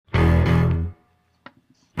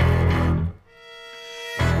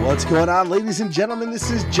What's going on, ladies and gentlemen? This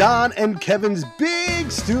is John and Kevin's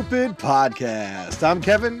Big Stupid Podcast. I'm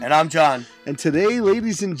Kevin. And I'm John. And today,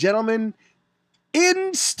 ladies and gentlemen,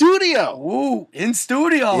 in studio. Ooh, in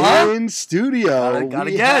studio, huh? In studio. Got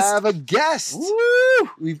a we guest. have a guest. Woo!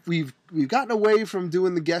 We've gotten away from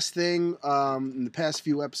doing the guest thing in the past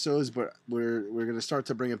few episodes, but we're going to start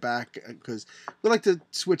to bring it back because we like to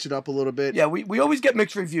switch it up a little bit. Yeah, we always get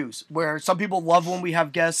mixed reviews where some people love when we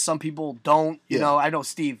have guests, some people don't. You know, I know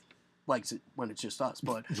Steve likes it when it's just us,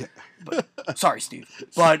 but sorry, Steve.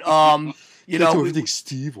 But you know, everything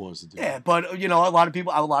Steve wants to do. Yeah, but you know, a lot of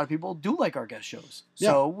people do like our guest shows,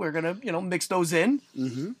 so we're gonna mix those in.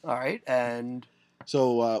 Mm-hmm. All right, and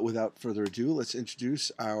so without further ado, let's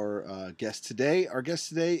introduce our guest today. Our guest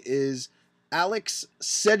today is Alex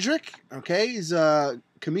Cedric. Okay, he's a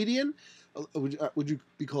comedian. Would you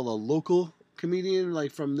be called a local comedian,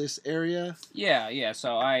 like from this area? Yeah.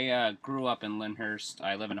 So I grew up in Lyndhurst.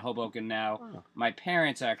 I live in Hoboken now. Oh. My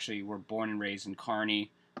parents actually were born and raised in Kearney.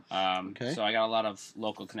 So I got a lot of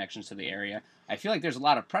local connections to the area. I feel like there's a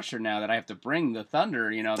lot of pressure now that I have to bring the thunder,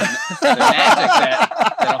 the magic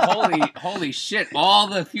that holy shit, all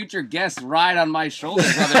the future guests ride on my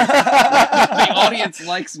shoulders, whether the audience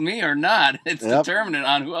likes me or not. It's determinant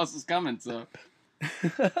on who else is coming, so.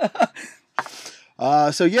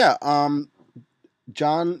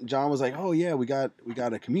 John was like, "Oh yeah, we got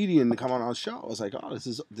a comedian to come on our show." I was like, "Oh, this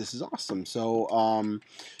is awesome." So,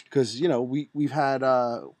 because we've had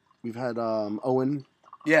Owen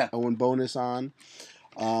Bonus on,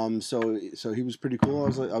 so he was pretty cool.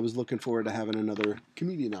 I was looking forward to having another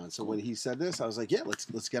comedian on. So when he said this, I was like, "Yeah,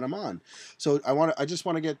 let's get him on." So I just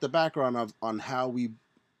want to get the background on how we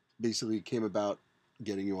basically came about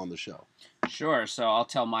getting you on the show. Sure. So I'll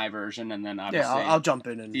tell my version, and then obviously I'll jump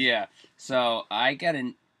in. So I got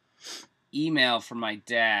an email from my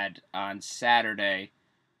dad on Saturday,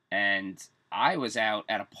 and I was out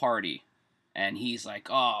at a party, and he's like,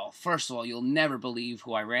 "Oh, first of all, you'll never believe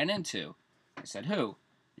who I ran into." I said, "Who?"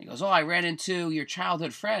 He goes, "Oh, I ran into your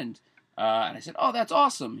childhood friend." And I said, "Oh, that's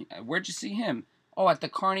awesome. Where'd you see him?" "Oh, at the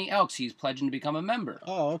Kearney Elks. He's pledging to become a member."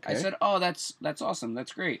 Oh, okay. I said, "Oh, that's awesome.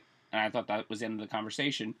 That's great." And I thought that was the end of the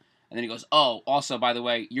conversation. And then he goes, "Oh, also, by the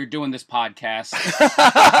way, you're doing this podcast.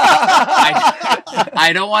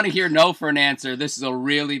 I don't want to hear no for an answer. This is a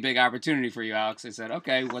really big opportunity for you, Alex." I said,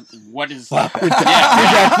 "Okay, what is..." Your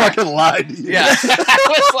dad fucking lied to you. Yeah. I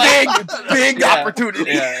was like, big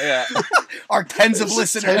opportunity. Yeah. Our tens of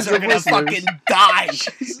listeners are going to fucking die.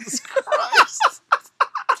 Jesus Christ.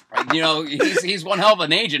 He's one hell of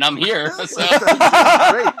an agent. I'm here. So.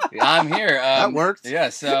 Great. I'm here. That worked. Yeah,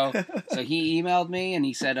 so he emailed me, and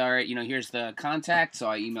he said, "All right, here's the contact." So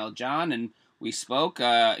I emailed John, and we spoke,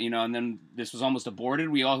 and then this was almost aborted.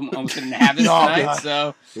 We almost didn't have this tonight, God.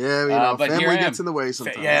 so... Yeah, but family gets in the way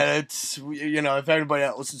sometimes. Yeah, it's, if everybody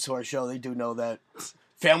that listens to our show, they do know that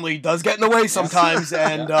family does get in the way sometimes,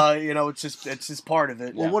 and, it's just part of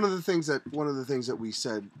it. Well, one of the things that we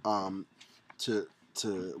said to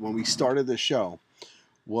when we started the show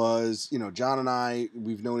was, John and I,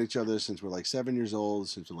 we've known each other since we're like 7 years old,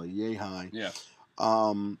 since we're like yay high. Yeah.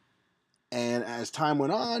 And as time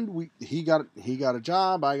went on, he got a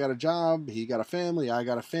job, I got a job, he got a family, I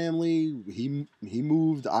got a family. He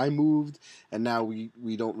moved, I moved, and now we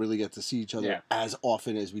don't really get to see each other as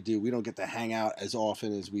often as we do. We don't get to hang out as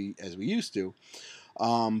often as we used to.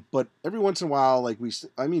 But every once in a while,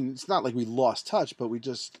 it's not like we lost touch, but we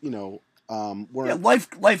just,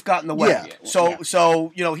 life got in the way. Yeah.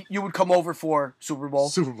 So you would come over for Super Bowl,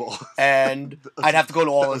 and I'd have to go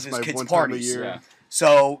to all of his kids' parties. Yeah.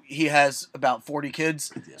 So he has about 40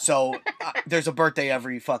 kids. Yeah. So there's a birthday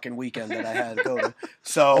every fucking weekend that I had to go to.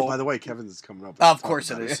 So by the way, Kevin's is coming up. Of course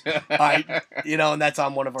it is. And that's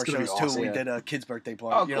on one of our shows awesome. too. We did a kids' birthday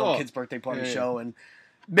party. Cool. Kids' birthday party show, and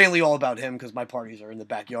mainly all about him because my parties are in the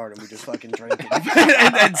backyard and we just fucking drink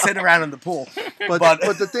and sit around in the pool. But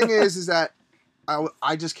the thing is that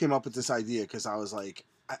I just came up with this idea because I was like,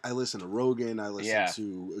 I listen to Rogan, I listen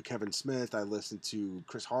to Kevin Smith, I listen to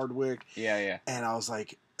Chris Hardwick. Yeah. And I was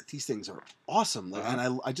like, these things are awesome.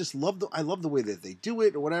 And I just love the way that they do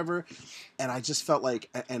it or whatever. And I just felt like,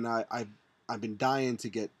 and I've been dying to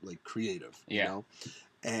get like creative, you know?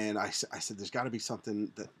 And I said, there's got to be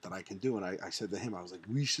something that I can do. And I said to him, I was like,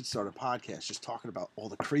 we should start a podcast just talking about all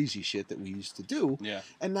the crazy shit that we used to do. Yeah.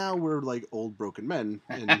 And now we're like old broken men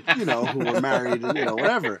and, who are married and,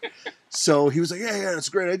 whatever. So he was like, yeah, that's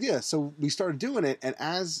a great idea. So we started doing it. And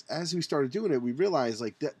as we started doing it, we realized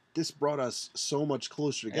like that this brought us so much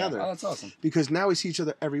closer together. Yeah. Oh, that's awesome. Because now we see each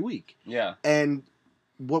other every week. Yeah. And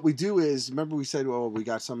what we do is, remember we said, well, we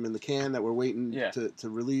got something in the can that we're waiting to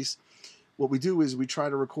release. what we do is we try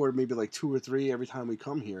to record maybe like 2 or 3 every time we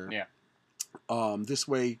come here. Yeah. This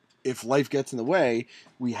way, if life gets in the way,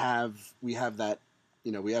 we have that,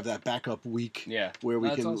 we have that backup week. Yeah. Where we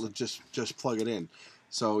can awesome. just plug it in.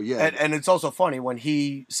 So yeah. And it's also funny when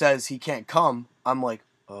he says he can't come. I'm like,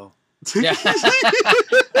 oh. Yeah.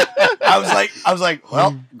 I was like,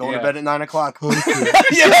 well, going to bed at 9 o'clock.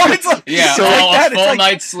 It's like, so like a full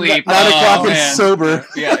night's sleep. 9 o'clock and sober.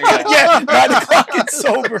 Yeah. 9 o'clock and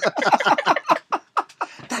sober.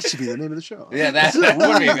 That should be the name of the show. Yeah, that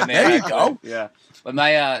would be the name. There you go. Yeah, but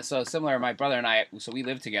my so similar. My brother and I, so we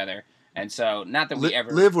live together, and so not that we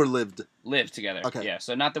ever live or lived together. Okay. Yeah,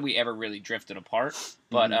 so not that we ever really drifted apart,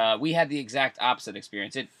 but we had the exact opposite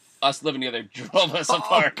experience. Us living together drove us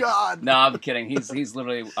apart. Oh God! No, I'm kidding. He's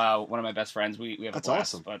literally one of my best friends. We have That's a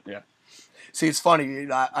blast, awesome. But yeah. See, it's funny.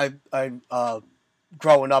 I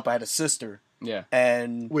growing up, I had a sister. Yeah.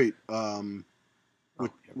 And wait,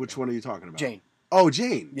 which one are you talking about? Jane. Oh,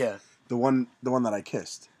 Jane. Yeah. The one that I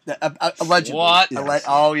kissed. Allegedly. What? Yes.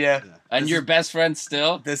 Oh yeah. And your best friend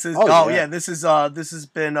still? This is. Yeah. This has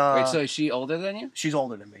been. Wait, so is she older than you? She's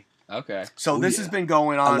older than me. Okay. So this has been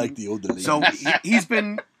going on. I like the older lady. So he's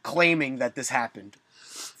been claiming that this happened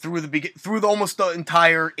through the almost the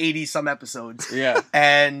entire 80-some episodes. Yeah.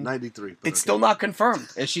 And 93. It's still not confirmed.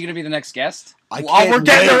 Is she gonna be the next guest? We're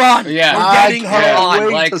getting her on. Yeah. We're getting her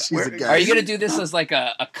on. Like, are you gonna do this as like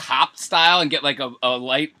a cop style and get like a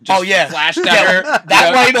light just flashed at her?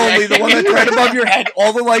 That light only, the one that's right above your head.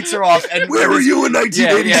 All the lights are off. And where were you in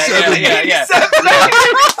 1987? Yeah.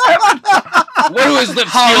 What do his lips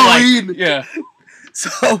Halloween. feel like?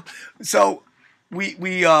 Yeah. So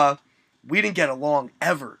we didn't get along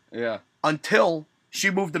ever. Yeah. Until she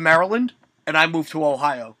moved to Maryland and I moved to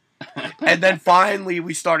Ohio. And then finally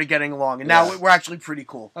we started getting along. And now we're actually pretty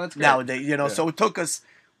cool nowadays, So it took us,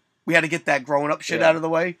 we had to get that growing up shit out of the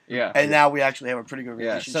way. Yeah. And now we actually have a pretty good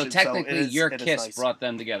relationship. So technically your kiss brought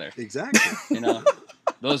them together. Exactly.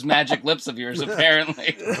 Those magic lips of yours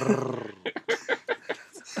apparently.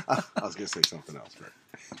 I was going to say something else, but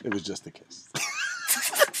it was just a kiss.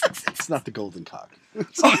 It's not the golden cock.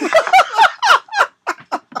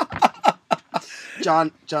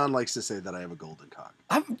 John likes to say that I have a golden cock.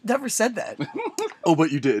 I've never said that. Oh,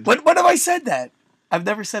 but you did. When have I said that? I've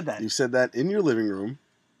never said that. You said that in your living room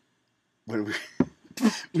when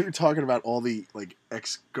we were talking about all the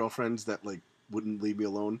ex-girlfriends that wouldn't leave me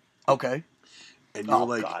alone. Okay. And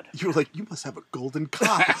you were like, you must have a golden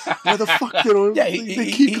cock. Why the fuck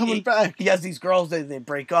they keep coming back? He has these girls, they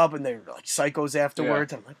break up and they're like psychos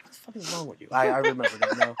afterwards. Yeah. I'm like, what the fuck is wrong with you? I remember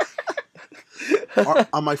that now.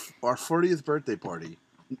 On our 40th birthday party,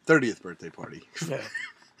 30th birthday party. Yeah.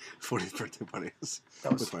 40th birthday party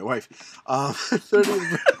with my wife.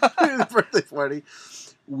 30th birthday party.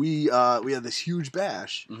 We had this huge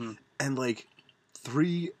bash, and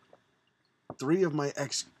three of my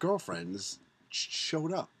ex-girlfriends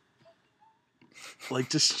showed up.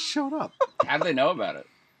 Just showed up. How do they know about it?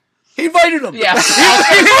 He invited them. Yeah.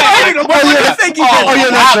 He invited them.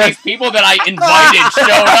 These people that I invited showed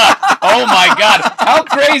up. Oh my God. How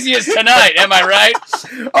crazy is tonight? Am I right?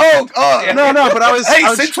 No, but I was. Hey,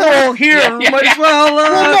 since we're all here, we might as well.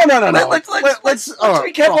 No. Let's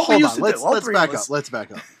recap what we used to do. Let's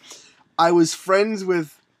back up. I was friends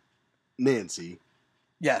with Nancy.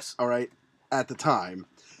 Yes. All right. At the time,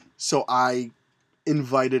 so I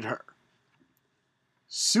invited her.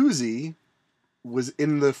 Susie was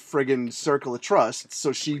in the friggin' circle of trust,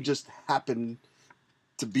 so she just happened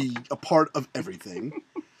to be a part of everything.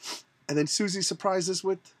 And then Susie surprised us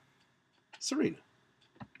with Serena,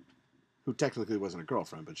 who technically wasn't a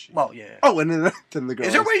girlfriend, but she... Well, yeah. Oh, and then the girl...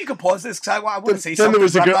 Is there a way you can pause this? Because I want to say something,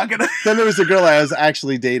 but I'm not going to... Then there was a girl I was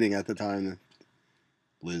actually dating at the time.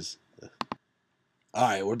 Liz. All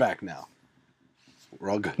right, we're back now. We're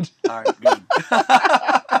all good. All right, good.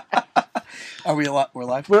 Are we live? We're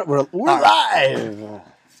live. Live.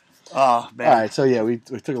 Oh man! All right, so yeah, we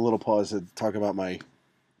took a little pause to talk about my.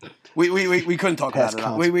 We couldn't talk about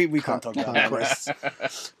it. We couldn't talk about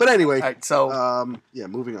it. But anyway, all right, so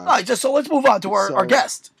moving on. All right, so let's move on to our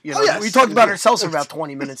guest. We talked about ourselves for about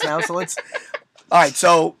 20 minutes now, so let's. All right,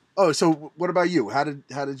 so. Oh, so what about you? How did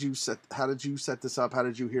you set this up? How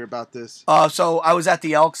did you hear about this? So I was at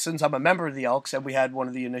the Elks, since I'm a member of the Elks, and we had one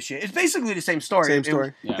of the initiations. It's basically the same story.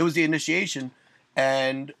 It was the initiation,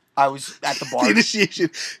 and I was at the bar. The initiation.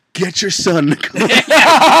 Get your son to come.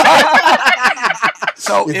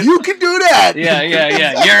 So if you can do that, yeah,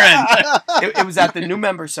 you're in. It was at the new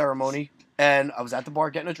member ceremony, and I was at the bar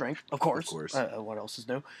getting a drink. Of course. What else is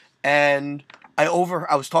new? And I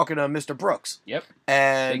was talking to Mr. Brooks. Yep.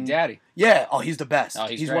 And Big Daddy. Yeah. Oh, he's the best. Oh,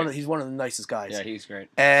 he's great. He's one of the nicest guys. Yeah, he's great.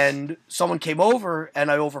 And someone came over, and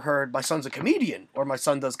I overheard my son's a comedian, or my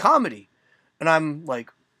son does comedy, and I'm like,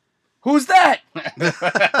 who's that?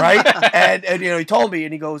 Right? And he told me,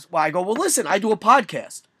 and he goes, well, I go, well, listen, I do a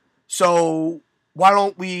podcast, so why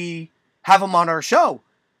don't we have him on our show?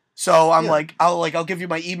 So I'm like, I'll give you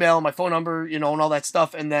my email, my phone number, and all that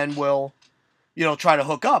stuff, and then we'll, try to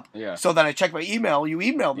hook up. Yeah. So then I check my email. You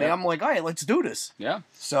emailed me. Yep. I'm like, all right, let's do this. Yeah.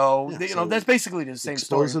 So, that's basically the same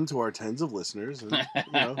story. Expose him to our tens of listeners, and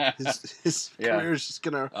his career is just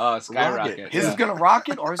gonna skyrocket. His is gonna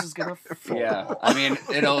rocket, ours is gonna fall. Yeah. I mean,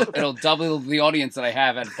 it'll double the audience that I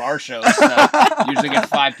have at bar shows. So usually get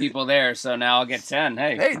 5 people there, so now I'll get 10.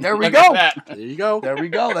 Hey, there we go. There you go. There we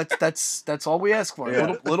go. That's all we ask for.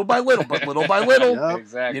 Yeah. Little by little, but little by little. Yep.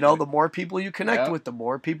 Exactly. The more people you connect with, the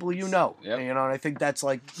more people you know. Yep. And I think that's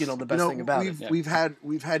the best thing about it.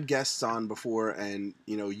 We've had guests on before, and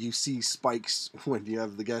you see spikes when you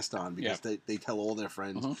have the guest on because they tell all their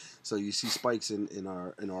friends. Mm-hmm. So you see spikes in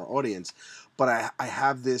our audience. But I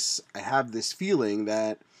have this feeling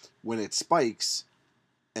that when it spikes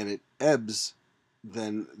and it ebbs,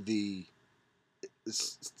 then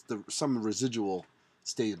some residual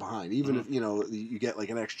stays behind. Even if you get like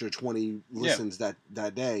an extra 20 listens that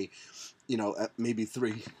day. Maybe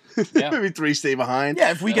 3, maybe 3 stay behind.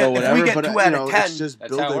 Yeah, if we get 2 out of 10, it's just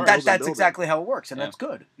that's exactly how it works, and that's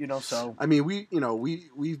good. So I mean,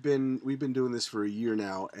 we've been doing this for a year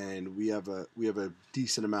now, and we have a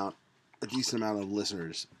decent amount of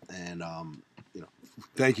listeners, and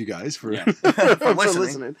thank you guys for for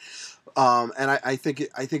listening. And I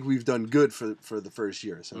think we've done good for the first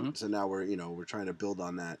year. So so now we're trying to build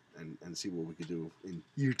on that and see what we could do in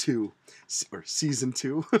year 2 or season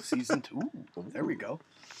 2. Season 2. There we go.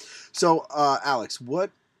 So Alex, where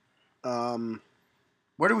do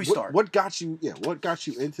we start? What got you? Yeah, what got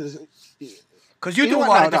you into this? Because you do a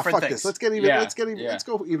lot of different things. Let's go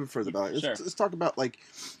even further about it. Let's talk about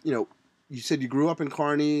you said you grew up in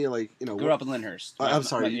Kearney, Grew up in Lyndhurst. I'm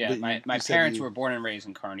sorry. My parents were born and raised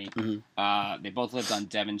in Kearney. Mm-hmm. They both lived on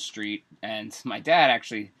Devon Street, and my dad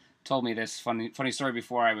actually told me this funny story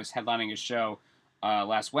before I was headlining his show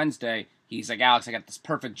last Wednesday. He's like, Alex, I got this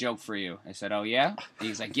perfect joke for you. I said, oh, yeah? And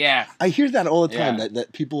he's like, yeah. I hear that all the time,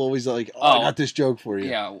 that people always are like, I got this joke for you.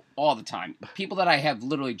 Yeah, all the time. People that I have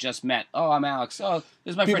literally just met. Oh, I'm Alex. Oh,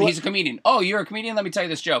 this is my friend. He's a comedian. Oh, you're a comedian? Let me tell you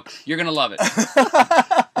this joke. You're going to love it.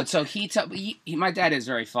 But so my dad is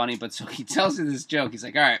very funny, but so he tells me this joke. He's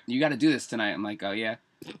like, all right, you got to do this tonight. I'm like, oh, yeah?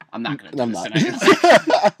 I'm not going to do this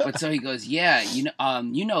tonight. But so he goes, yeah, you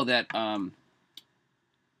know that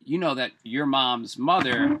your mom's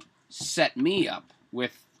mother set me up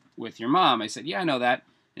with your mom. I said, yeah, I know that.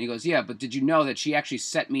 And he goes, yeah, but did you know that she actually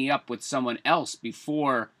set me up with someone else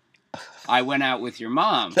before I went out with your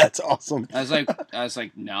mom? That's awesome. I was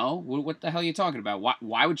like, no, what the hell are you talking about?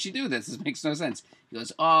 Why would she do this? This makes no sense. He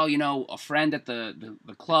goes, oh, a friend at the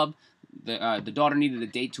club, the daughter needed a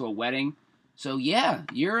date to a wedding. So yeah,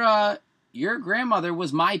 your grandmother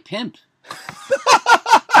was my pimp.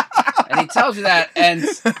 And he tells you that, and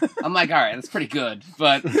I'm like, all right, that's pretty good.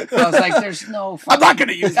 But I was like, there's no... I'm not going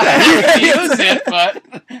to use that. I'm not going to use it, but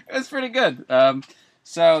it was pretty good.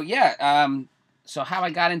 So how I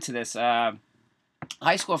got into this, high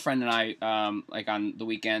school friend and I, on the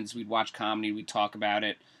weekends, we'd watch comedy, we'd talk about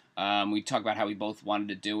it. We'd talk about how we both wanted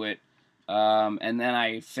to do it. And then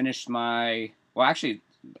I finished the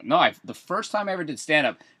first time I ever did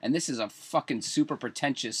stand-up, and this is a fucking super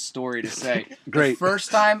pretentious story to say. Great. The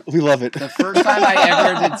first time... We love it. The first time I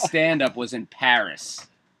ever did stand-up was in Paris.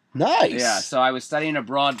 Nice. Yeah, so I was studying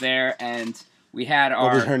abroad there, and we had our...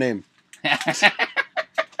 What was her name?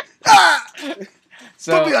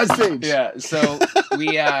 Put me on stage. Yeah, so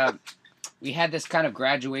we had this kind of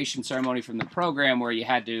graduation ceremony from the program where you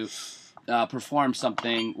had to... perform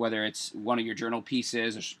something, whether it's one of your journal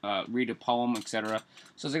pieces, or read a poem, etc.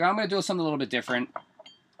 So I was like, I'm going to do something a little bit different.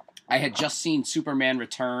 I had just seen Superman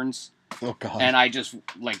Returns. Oh, God. And I just,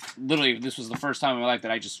 literally, this was the first time in my life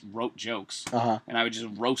that I just wrote jokes. Uh-huh. And I just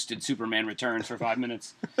roasted Superman Returns for 5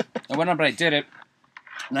 minutes. I went up and I did it.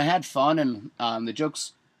 And I had fun, and the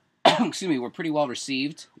jokes... excuse me, were pretty well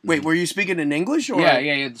received. Wait, were you speaking in English? Or?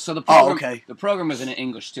 Yeah. So the program, the program was in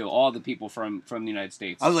English too. All the people from the United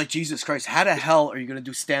States. I was like, Jesus Christ, how the hell are you going to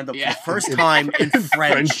do stand-up for the first time in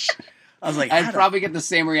French? I was like, I'd probably get the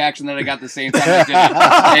same reaction that I got the same time I did it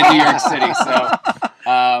in New York City. So,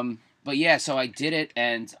 but yeah, so I did it,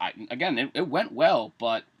 and it went well,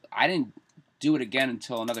 but I didn't do it again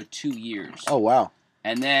until another 2 years. Oh, wow.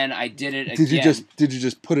 And then I did it again. Did you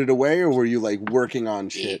just put it away, or were you like working on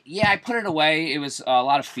shit? Yeah, I put it away. It was a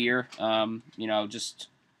lot of fear.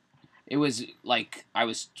 It was like I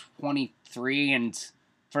was 23, and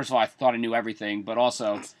first of all, I thought I knew everything, but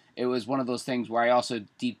also it was one of those things where I also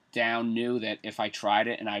deep down knew that if I tried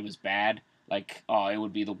it and I was bad, like, it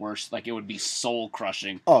would be the worst. Like, it would be soul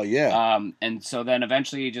crushing. Oh yeah. And so then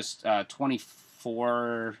eventually, just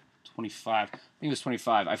 24, 25. I think it was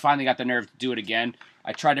 25. I finally got the nerve to do it again.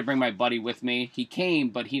 I tried to bring my buddy with me. He came,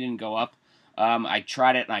 but he didn't go up. I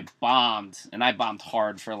tried it and I bombed, and I bombed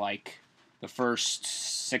hard for like the first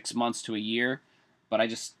 6 months to a year, but I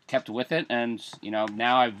just kept with it, and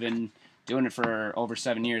now I've been doing it for over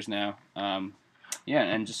 7 years now. And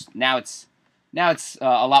just now it's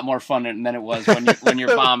a lot more fun than it was when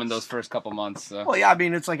you're bombing those first couple months. So. Well, yeah, I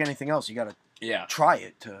mean, it's like anything else. You got to try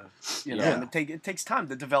it to, Yeah. and it takes time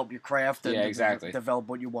to develop your craft and exactly. develop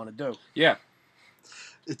what you want to do. Yeah.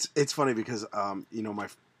 It's funny because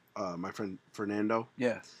my friend Fernando.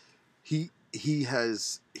 Yeah. He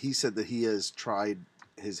said that he has tried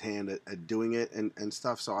his hand at doing it and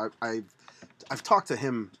stuff. So I've talked to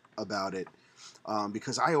him about it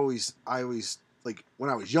because I always like when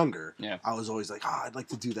I was younger. Yeah. I was always like, I'd like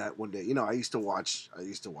to do that one day. I used to watch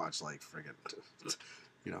like friggin'. It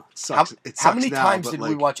sucks. How many now, times did like,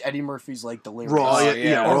 we watch Eddie Murphy's like Delirious? Raw?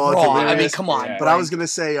 Raw. Raw. I mean, come on. Yeah. But I was gonna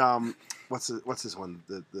say, what's this one?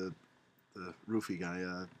 The roofie guy.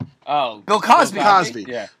 Bill Cosby. Cosby.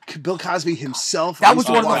 Yeah. Bill Cosby himself. That was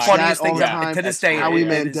one of the watch funniest that all things the ever. time. To this day, Howie it is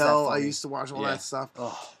that Mandel. I funny. used to watch all that stuff.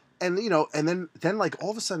 Oh. And and then like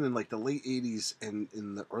all of a sudden in like the late '80s and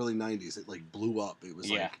in the early '90s, it like blew up. It was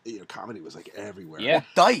like comedy was like everywhere. Yeah.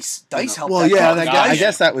 Well, Dice helped. Well, that yeah, guy. that guy. I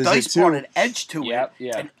guess that was Dice it too. brought an edge to it,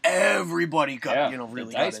 Yeah. and everybody got the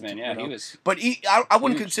really Dice got into man. it. Yeah, he was. But I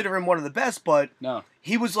wouldn't huge. consider him one of the best, but No.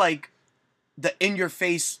 he was like the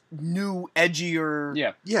in-your-face, new,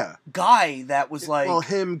 edgier Yeah. guy that was like. Well,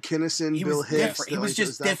 him, Kinnison, he Bill was Hicks. different. He was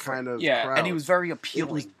just that different. kind of Yeah. crowd. and he was very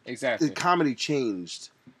appealing. Exactly. The comedy changed,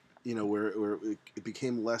 where it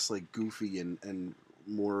became less like goofy and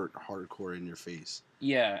more hardcore in your face.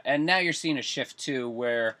 Yeah, and now you're seeing a shift too,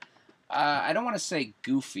 where I don't want to say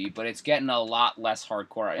goofy, but it's getting a lot less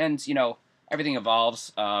hardcore. And everything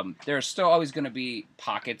evolves. There's still always going to be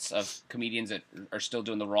pockets of comedians that are still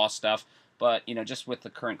doing the raw stuff, but just with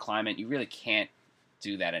the current climate, you really can't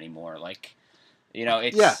do that anymore. Like,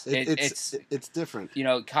 it's different.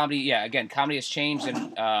 Comedy. Yeah, again, comedy has changed,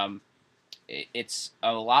 and it's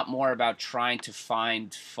a lot more about trying to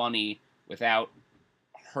find funny without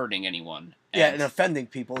hurting anyone. And offending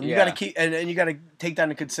people. And you got to keep and you got to take that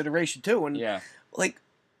into consideration too. And like,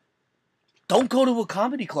 don't go to a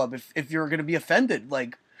comedy club if you're going to be offended.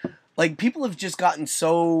 Like people have just gotten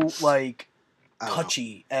so like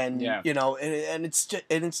touchy and and it's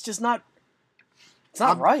just not. It's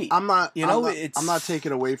not right. I'm not. It's. I'm not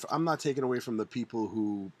taking away. I'm not taking away from the people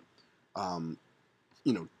who,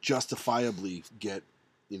 justifiably get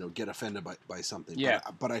offended by something. Yeah.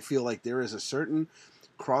 But I feel like there is a certain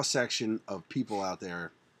cross section of people out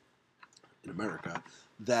there in America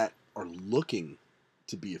that are looking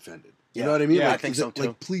to be offended. You know what I mean? Yeah, like, I think so too.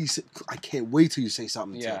 Like, please, I can't wait till you say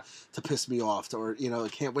something to piss me off, or I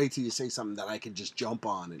can't wait till you say something that I can just jump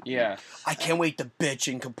on. And, I can't wait to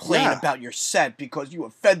bitch and complain about your set because you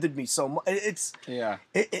offended me so much. It's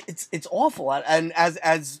it's awful. And as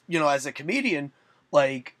as a comedian,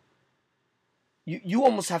 like you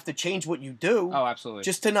almost have to change what you do. Oh, absolutely.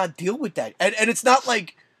 Just to not deal with that. And it's not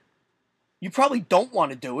like you probably don't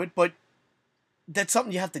want to do it, but that's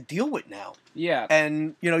something you have to deal with now. Yeah.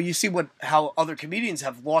 And you see how other comedians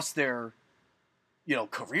have lost their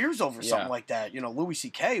careers over something like that. Louis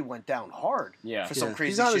C.K. went down hard for some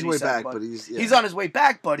crazy shit. He's on his way back, but he's on his way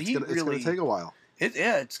back, but it's going to take a while.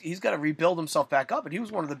 He's got to rebuild himself back up, and he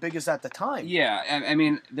was one of the biggest at the time. Yeah, I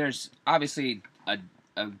mean, there's obviously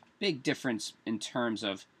a big difference in terms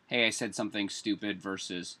of, hey, I said something stupid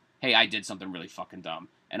versus, hey, I did something really fucking dumb.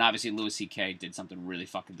 And obviously Louis C.K. did something really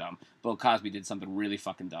fucking dumb. Bill Cosby did something really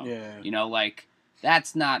fucking dumb. Yeah.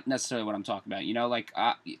 That's not necessarily what I'm talking about.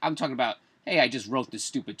 I'm talking about, hey, I just wrote this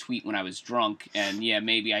stupid tweet when I was drunk, and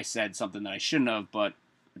maybe I said something that I shouldn't have, but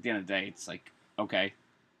at the end of the day, it's like, okay,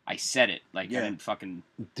 I said it. I didn't fucking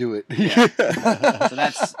do it. Yeah. So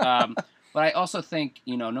that's, but I also think,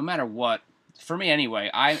 no matter what, for me anyway,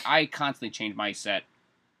 I constantly change my set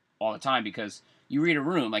all the time because you read a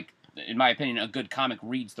room, in my opinion, a good comic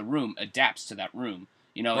reads the room, adapts to that room.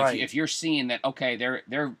 Right. If you're seeing that, okay,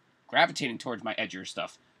 they're gravitating towards my edgier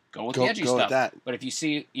stuff, go with the edgy stuff. That. But if you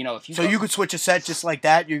see, if you you could switch a set just like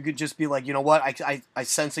that. You could just be like, you know what, I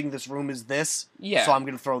sensing this room is this. Yeah. So I'm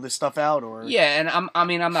gonna throw this stuff out, or yeah, and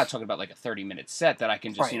I'm not talking about like a 30-minute set that I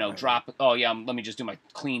can just drop. Oh yeah, let me just do my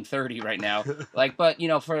clean 30 right now. But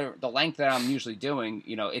for the length that I'm usually doing,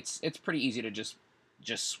 it's pretty easy to just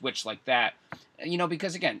switch like that.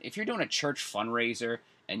 Because again, if you're doing a church fundraiser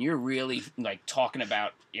and you're really like talking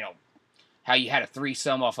about how you had a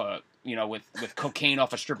threesome off with cocaine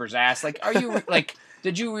off a stripper's ass. Like, are you like?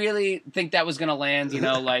 Did you really think that was gonna land?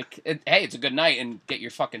 Hey, it's a good night and get your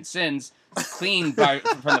fucking sins clean from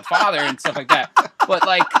the Father and stuff like that. But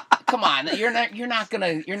like, come on, you're not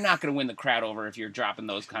gonna win the crowd over if you're dropping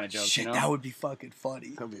those kind of jokes. Shit, that would be fucking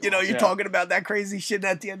funny. You're talking about that crazy shit, and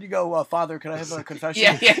at the end you go, "Father, can I have a confession?"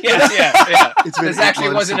 Yeah. This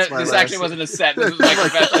actually wasn't a set. This was my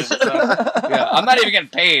confession. So, I'm not even getting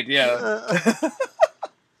paid. Yeah.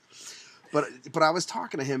 But I was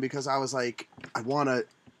talking to him because I was like, I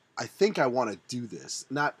think I want to do this,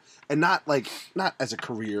 not as a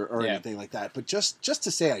career or anything like that, but just to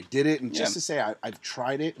say I did it and just to say I've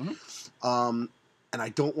tried it, and I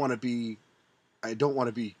don't want to be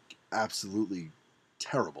absolutely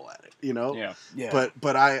terrible at it, Yeah.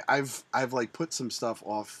 But I've like put some stuff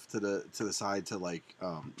off to the side to like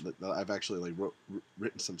I've actually like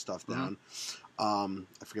written some stuff down. I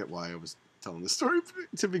forget why I was telling the story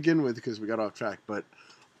to begin with because we got off track, but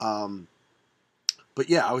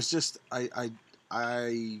yeah, I was just I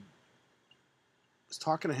was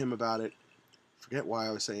talking to him about it. Forget why I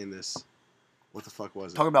was saying this. What the fuck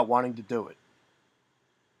was it? Talking about wanting to do it.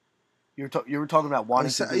 You were talking about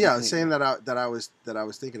wanting to do it. Yeah, I was saying that I was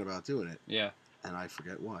thinking about doing it. Yeah. And I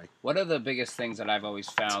forget why. What are the biggest things that I've always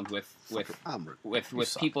found with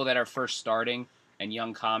people that are first starting and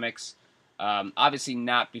young comics? Obviously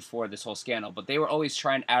not before this whole scandal, but they were always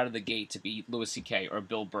trying out of the gate to be Louis C.K. or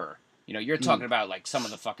Bill Burr. You're talking about like some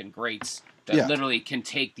of the fucking greats that literally can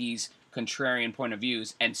take these contrarian point of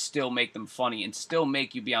views and still make them funny and still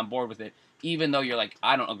make you be on board with it, even though you're like,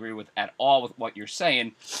 I don't agree with at all with what you're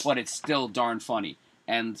saying, but it's still darn funny.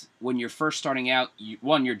 And when you're first starting out,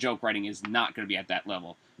 your joke writing is not going to be at that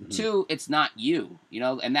level. Mm-hmm. 2, it's not you,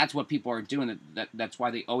 and that's what people are doing. That's why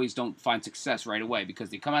they always don't find success right away, because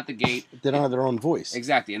they come out the gate. They don't have their own voice.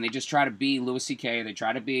 Exactly, and they just try to be Louis C.K., they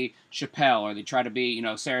try to be Chappelle, or they try to be,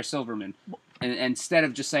 Sarah Silverman. And instead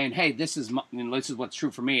of just saying, hey, this is what's true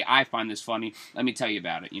for me, I find this funny, let me tell you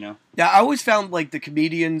about it, Yeah, I always found, like, the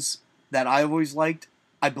comedians that I always liked,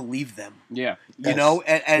 I believe them. Yeah. And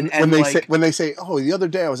when they say, oh, the other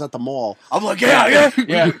day I was at the mall. I'm like, yeah.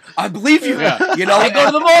 I believe you. Yeah. I go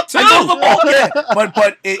to the mall too. Yeah.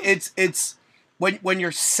 But it's when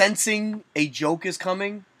you're sensing a joke is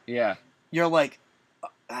coming. Yeah. You're like,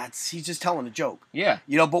 he's just telling a joke. Yeah.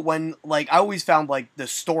 But when I always found like the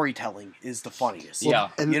storytelling is the funniest. Yeah.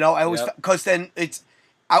 And, I always because then it's.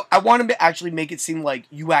 I want to actually make it seem like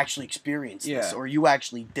you actually experienced this or you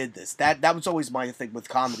actually did this. That was always my thing with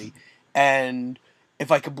comedy. And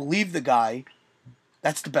if I could believe the guy,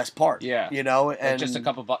 that's the best part. Yeah. And just a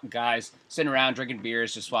couple of guys sitting around drinking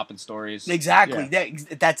beers, just swapping stories. Exactly. Yeah.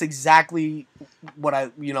 That's exactly what I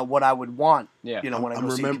would want. Yeah. When I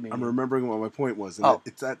go see a comedian. I'm remembering what my point was. And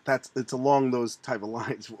it's along those type of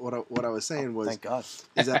lines. What I was saying was, thank God,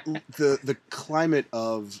 is that the climate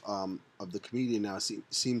of the comedian now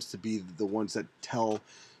seems to be the ones that tell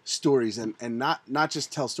stories and not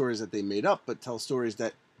just tell stories that they made up, but tell stories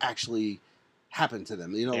that actually happened to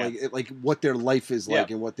them. Like what their life is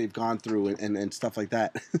like and what they've gone through and stuff like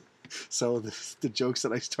that. So the jokes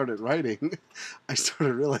that I started writing, I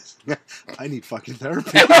started realizing I need fucking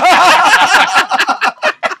therapy.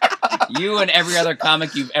 You and every other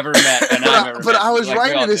comic you've ever met, and I've ever met. But I was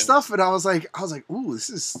writing this stuff, and I was like, ooh, this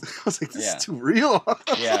is too real.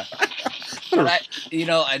 Yeah. But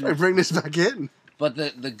I bring this back in. But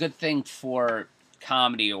the good thing for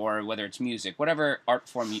comedy, or whether it's music, whatever art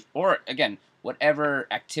form, or again, whatever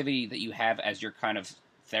activity that you have as your kind of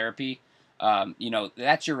therapy,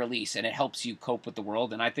 that's your release, and it helps you cope with the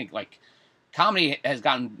world. And I think comedy has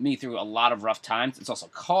gotten me through a lot of rough times. It's also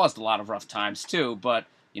caused a lot of rough times too. But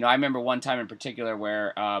I remember one time in particular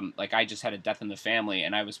where I just had a death in the family,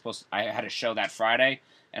 and I had a show that Friday,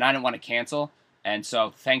 and I didn't want to cancel. And so,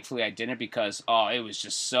 thankfully, I didn't, because it was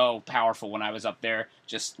just so powerful when I was up there,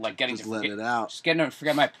 just getting to let it out, just getting to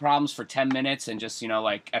forget my problems for 10 minutes, and just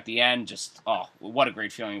at the end, just what a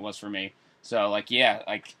great feeling it was for me. So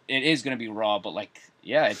it is going to be raw, but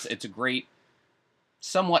it's a great,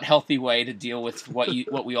 somewhat healthy way to deal with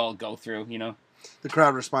what we all go through. The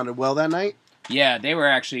crowd responded well that night. Yeah, they were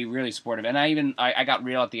actually really supportive, and I got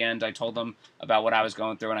real at the end. I told them about what I was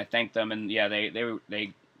going through, and I thanked them, and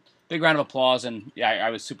they big round of applause, and yeah, I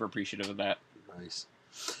was super appreciative of that. Nice.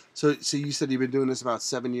 So you said you've been doing this about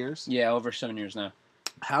 7 years? Yeah, over 7 years now.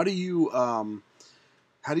 How do you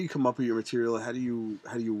come up with your material? How do you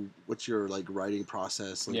what's your like writing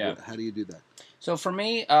process? Like, how do you do that? So for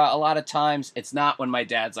me, a lot of times it's not when my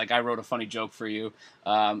dad's like, I wrote a funny joke for you.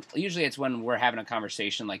 Usually it's when we're having a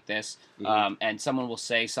conversation like this, and someone will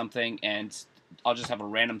say something, and I'll just have a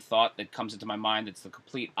random thought that comes into my mind that's the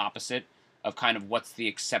complete opposite of kind of what's the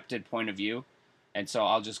accepted point of view, and so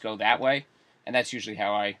I'll just go that way, and that's usually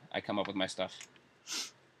how I come up with my stuff.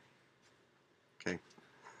 Okay.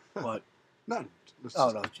 What? No.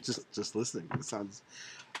 No. Just listening. It sounds.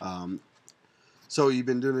 So you've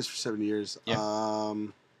been doing this for 7 years. Yeah. What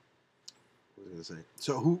was I gonna say?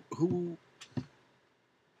 So who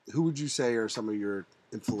would you say are some of your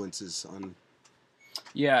influences on?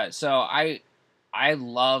 Yeah. So I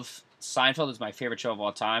love Seinfeld. Is my favorite show of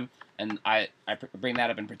all time, and I bring that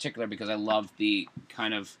up in particular because I love the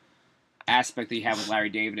kind of aspect that you have with Larry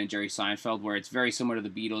David and Jerry Seinfeld, where it's very similar to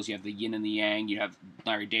the Beatles. You have the yin and the yang. You have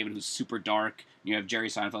Larry David, who's super dark. You have Jerry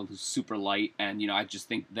Seinfeld, who's super light. And, I just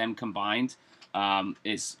think them combined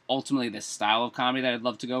is ultimately the style of comedy that I'd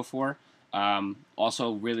love to go for.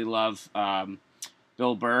 Also really love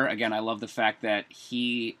Bill Burr. Again, I love the fact that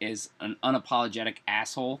he is an unapologetic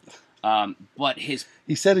asshole. But he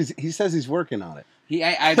says he's working on it.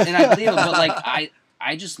 I believe it, but like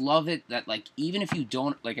I just love it that, like, even if you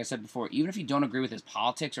don't, like I said before, even if you don't agree with his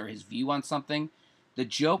politics or his view on something, the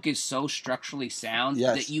joke is so structurally sound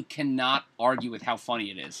that you cannot argue with how funny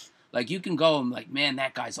it is. Like, you can go and, like, man,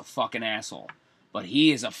 that guy's a fucking asshole. But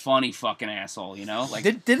he is a funny fucking asshole,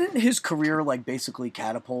 Like, didn't his career, like, basically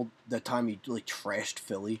catapult the time he, like, trashed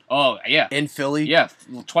Philly? Oh, yeah. In Philly? Yeah,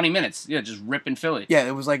 20 minutes. Yeah, just ripping Philly. Yeah,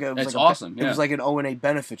 it was like awesome. It was like an O&A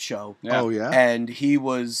benefit show. Yeah. Oh, yeah? And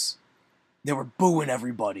they were booing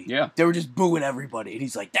everybody. Yeah. They were just booing everybody. And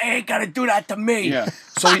he's like, they ain't gonna do that to me. Yeah.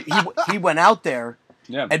 So he went out there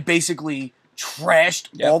Yeah. and basically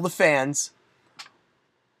trashed all the fans,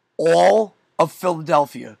 all of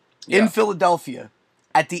Philadelphia. Yeah. In Philadelphia.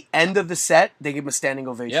 At the end of the set, they gave him a standing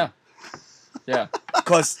ovation. Yeah. Yeah.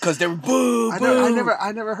 Because they were boo. I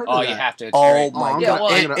never heard of that. Oh, you have to. It's oh great. my God.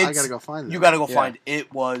 God. I gotta go find that. You gotta go find it.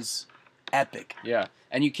 It was epic. Yeah.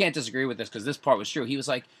 And you can't disagree with this because this part was true. He was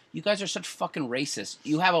like, you guys are such fucking racist.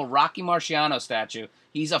 You have a Rocky Marciano statue.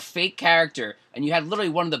 He's a fake character. And you had literally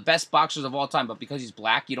one of the best boxers of all time. But because he's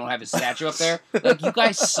black, you don't have his statue up there. Like, you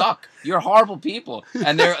guys suck. You're horrible people.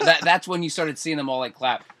 And that's when you started seeing them all, like,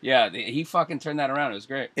 clap. Yeah, he fucking turned that around. It was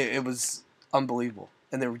great. It was unbeliable.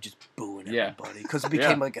 And they were just booing everybody. Because it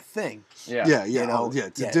became like a thing. Yeah. Yeah. You know?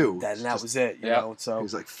 To do. That was it. You know? So he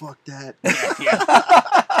was like, fuck that.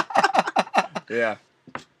 Yeah.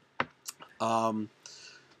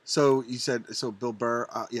 So you said Bill Burr.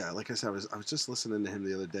 Like I said, I was just listening to him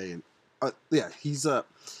the other day, and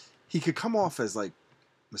he could come off as like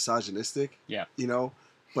misogynistic. Yeah.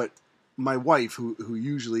 But my wife, who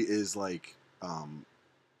usually is like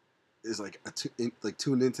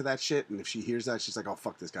tuned into that shit, and if she hears that, she's like, oh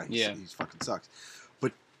fuck this guy, he fucking sucks.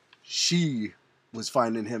 But she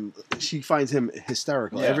finds him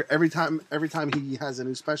hysterical. Yeah. Every time he has a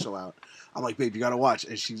new special out, I'm like, babe, you gotta watch.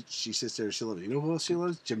 And she sits there, she loves it. You know who else she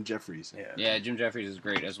loves? Jim Jeffries. Yeah, Jim Jeffries is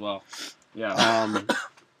great as well.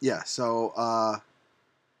 Yeah. So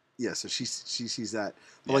she sees that.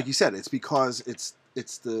 But like you said, it's because it's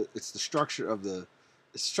the structure of the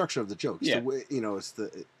joke. It's the way,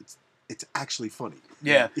 it's actually funny.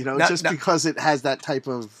 Yeah. Because it has that type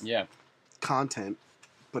of content,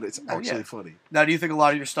 but it's actually funny. Now, do you think a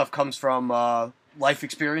lot of your stuff comes from life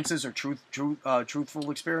experiences or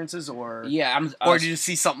truthful experiences, or or did you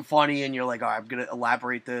see something funny and you're like, oh, I'm gonna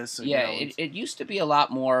elaborate this? Or, it used to be a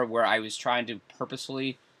lot more where I was trying to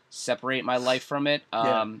purposefully separate my life from it,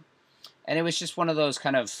 and it was just one of those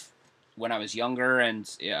kind of when I was younger, and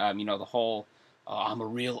the whole. I'm a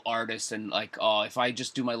real artist, and like, if I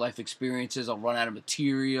just do my life experiences, I'll run out of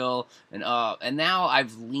material, and now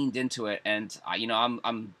I've leaned into it, and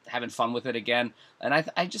I'm having fun with it again, and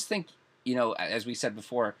I just think, as we said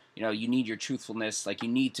before, you need your truthfulness, like you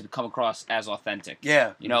need to come across as authentic.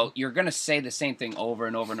 Yeah. You're gonna say the same thing over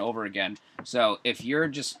and over and over again. So if you're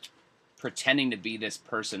just pretending to be this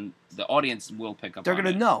person, the audience will pick up. They're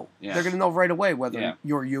gonna know. Yeah. They're gonna know right away whether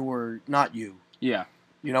you're you or not you. Yeah.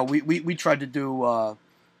 We tried to do a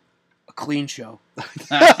clean show.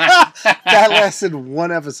 That lasted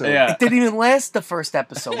one episode. Yeah. It didn't even last the first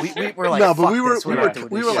episode. We were like, no, but fuck we were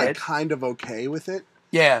like like kind of okay with it.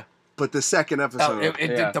 Yeah. But the second episode,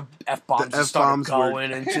 the F-bombs just started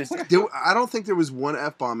going and just. I don't think there was one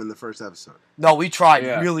F-bomb in the first episode. No, we tried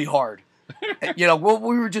really hard.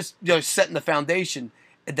 we were just setting the foundation.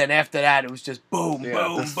 And then after that, it was just boom,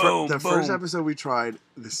 boom, boom. The first episode we tried.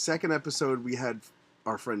 The second episode we had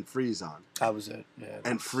our friend Freeze on. That was it. Yeah.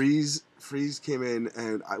 And Freeze came in,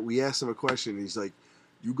 and we asked him a question. And he's like,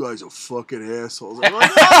 "You guys are fucking assholes." Like,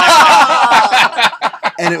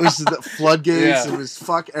 and it was the floodgates. Yeah. It was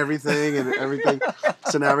fuck everything and everything.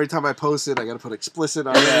 So now every time I post it, I got to put explicit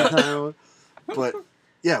on it. But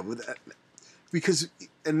yeah, because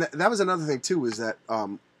that was another thing too. Was that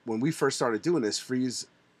when we first started doing this, Freeze,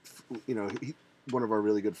 one of our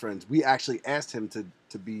really good friends, we actually asked him to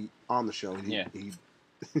be on the show, and he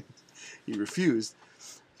he refused.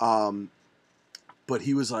 But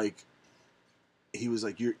he was like,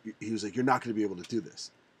 you're not going to be able to do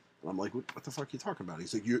this. And I'm like, what the fuck are you talking about?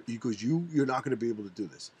 He's like, you're not going to be able to do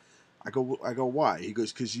this. I go, why? He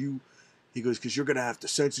goes, because you're going to have to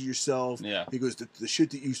censor yourself. Yeah. He goes, the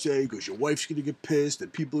shit that you say, he goes, your wife's going to get pissed,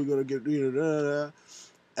 and people are going to get,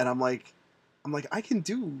 And I'm like, I can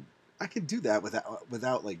do that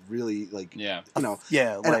without like really like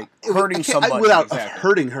hurting somebody without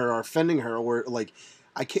hurting her or offending her, or like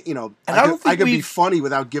I can't I could be funny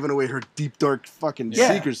without giving away her deep dark fucking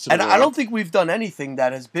secrets to and I don't think we've done anything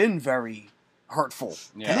that has been very hurtful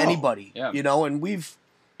to anybody. And we've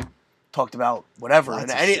talked about whatever and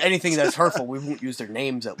anything that's hurtful. We won't use their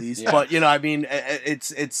names at least, but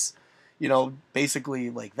it's basically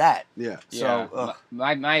like that. Yeah. So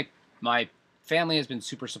my family has been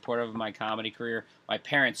super supportive of my comedy career. My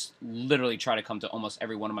parents literally try to come to almost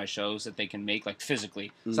every one of my shows that they can make, like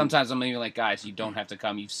physically. Mm. Sometimes I'm even like, guys, you don't have to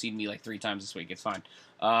come. You've seen me like 3 times this week. It's fine.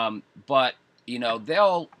 But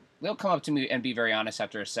they'll come up to me and be very honest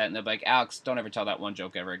after a set, and they'll be like, Alex, don't ever tell that one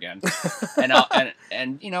joke ever again. and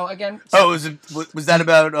again. Oh, was that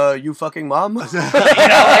about you fucking mom?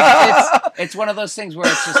 It's one of those things where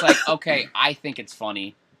it's just like, okay, I think it's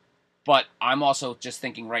funny. But I'm also just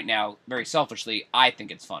thinking right now, very selfishly, I think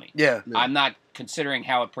it's funny. Yeah. I'm not considering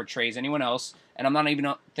how it portrays anyone else, and I'm not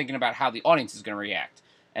even thinking about how the audience is going to react.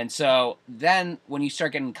 And so then when you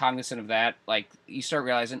start getting cognizant of that, like, you start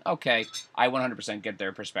realizing, okay, I 100% get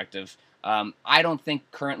their perspective. I don't think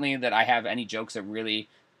currently that I have any jokes that really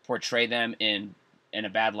portray them in a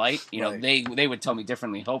bad light. They would tell me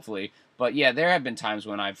differently, hopefully. But yeah, there have been times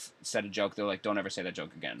when I've said a joke, they're like, don't ever say that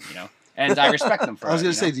joke again, And I respect them for it. I was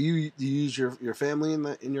going to say, do you use your family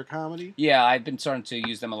in your comedy? Yeah, I've been starting to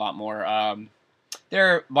use them a lot more.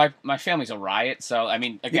 My family's a riot, so I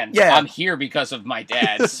mean, again, I'm here because of my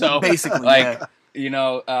dad. So basically,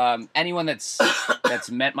 anyone that's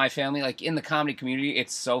met my family, like in the comedy community,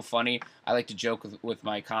 it's so funny. I like to joke with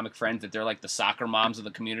my comic friends that they're like the soccer moms of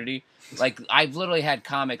the community. Like, I've literally had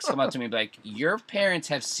comics come up to me and be like, your parents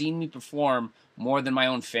have seen me perform more than my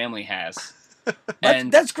own family has.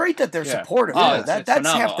 And that's great that they're supportive. Oh, that's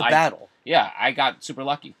half the battle. I got super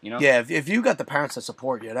lucky, Yeah, if you got the parents that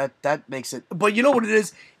support you, that makes it. But you know what it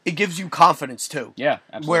is? It gives you confidence too. Yeah,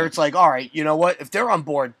 absolutely. Where it's like, all right, you know what? If they're on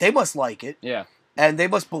board, they must like it. Yeah. And they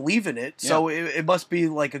must believe in it, so it must be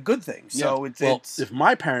like a good thing. So it's if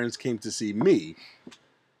my parents came to see me,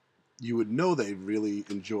 you would know they'd really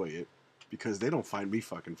enjoy it because they don't find me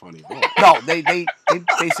fucking funny at all. No, they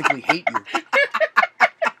basically hate you.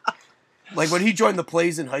 Like, when he joined the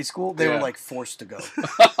plays in high school, they were, like, forced to go.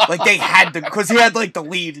 Like, they had to, because he had, like, the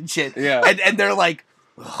lead and shit. Yeah. And they're like,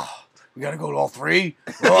 we gotta go to all 3?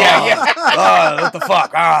 What the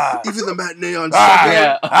fuck? Even the matinee on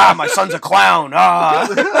Sunday. My son's a clown.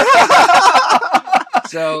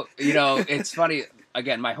 So, it's funny.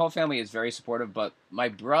 Again, my whole family is very supportive, but my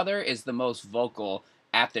brother is the most vocal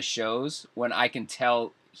at the shows when I can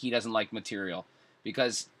tell he doesn't like material.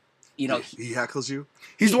 Because... he heckles you.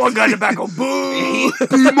 He's the one guy in the back going, boo!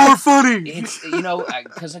 Be more funny! It's,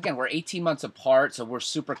 because, again, we're 18 months apart, so we're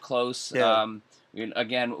super close. Yeah.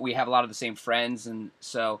 Again, we have a lot of the same friends, and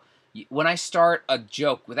so when I start a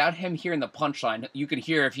joke, without him hearing the punchline, you can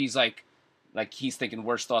hear if he's like he's thinking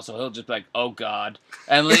worse thoughts, so he'll just be like, oh, God.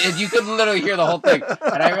 And you can literally hear the whole thing.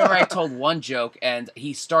 And I remember I told one joke, and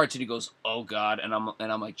he starts, and he goes, oh, God. And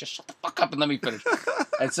I'm like, just shut the fuck up and let me finish.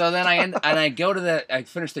 And so then I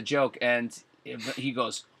finish the joke, and he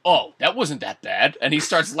goes, oh, that wasn't that bad. And he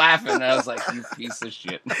starts laughing, and I was like, you piece of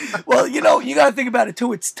shit. Well, you got to think about it,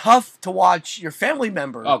 too. It's tough to watch your family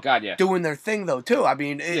member oh, God, yeah. doing their thing, though, too. I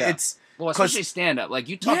mean, it's... Well, especially stand-up. Like,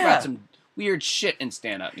 you talk about some weird shit in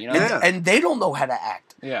stand up, you know? And they don't know how to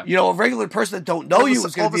act. Yeah. You know, a regular person that don't know you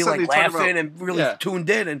is going to be like laughing and really tuned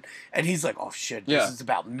in, and he's like, oh shit, this is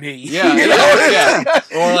about me. Yeah. Yeah.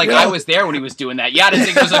 Or like, I was there when he was doing that. Yeah, I didn't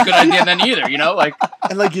think it was a good idea then either, you know? Like,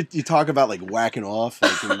 and like you talk about like whacking off,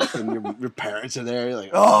 like, and your parents are there, you're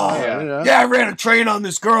like, I ran a train on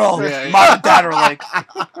this girl. Mom and dad are like,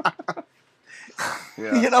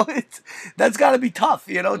 you know, that's got to be tough.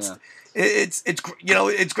 You know, it's you know,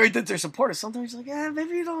 it's great that they're supportive. Sometimes you're like,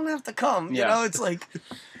 maybe you don't have to come. You know, it's like,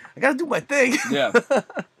 I got to do my thing. Yeah.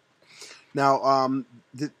 Now,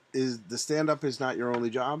 is the stand-up is not your only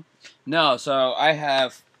job? No, so I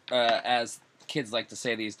have, as kids like to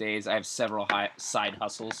say these days, I have several side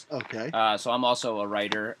hustles. Okay. So I'm also a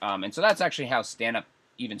writer, and so that's actually how stand-up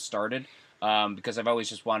even started, because I've always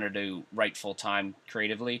just wanted to write full-time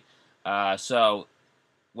creatively. So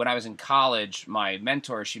when I was in college, my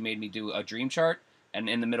mentor, she made me do a dream chart, and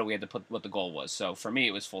in the middle we had to put what the goal was. So for me,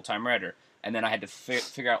 it was full-time writer, and then I had to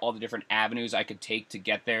figure out all the different avenues I could take to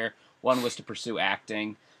get there. One was to pursue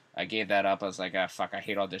acting. I gave that up. I was like, fuck, I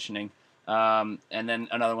hate auditioning. And then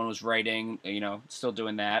another one was writing, you know, still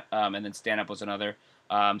doing that. And then stand-up was another.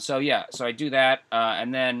 So I do that.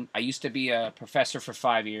 And then I used to be a professor for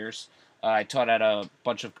 5 years. I taught at a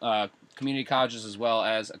bunch of community colleges as well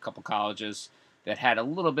as a couple colleges that had a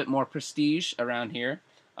little bit more prestige around here.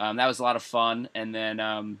 That was a lot of fun. And then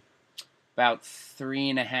about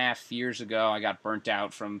 3.5 years ago, I got burnt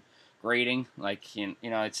out from grading. Like, you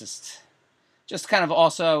know, it's just kind of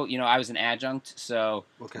also, you know, I was an adjunct, so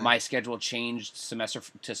my schedule changed semester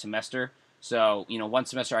to semester. So, you know, one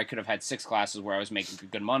semester I could have had 6 classes where I was making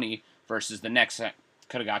good money versus the next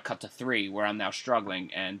could have got cut to 3 where I'm now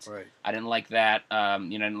struggling. And I didn't like that. You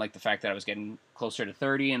know, I didn't like the fact that I was getting closer to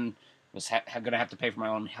 30 and was going to have to pay for my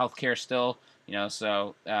own health care still. You know,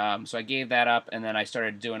 so I gave that up, and then I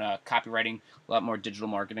started doing copywriting, a lot more digital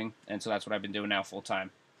marketing, and so that's what I've been doing now full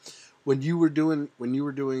time. When you were doing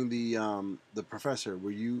the professor,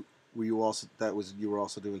 were you also you were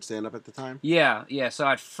also doing stand up at the time? Yeah. So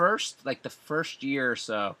at first, like the first year or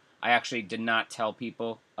so, I actually did not tell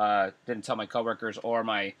people, didn't tell my coworkers or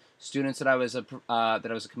my students that I was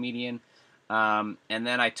a comedian. And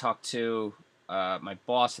then I talked to my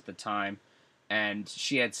boss at the time, and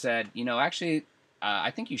she had said, you know, actually, I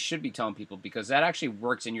think you should be telling people because that actually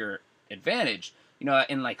works in your advantage. You know,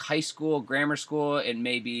 in like high school, grammar school, it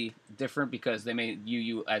may be different because they may view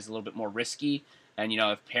you as a little bit more risky. And, you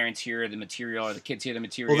know, if parents hear the material or the kids hear the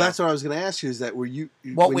material. Well, that's what I was going to ask you is that were you.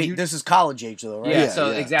 This is college age, though, right? Yeah,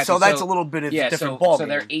 exactly. So that's a little bit of different ballgame. So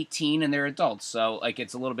they're 18 and they're adults. So, like,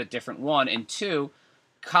 it's a little bit different. 1. And 2,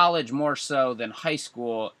 college more so than high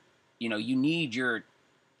school, you know, you need your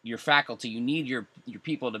faculty, you need your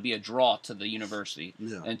people to be a draw to the university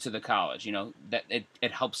and to the college. You know, that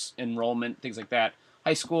it helps enrollment, things like that.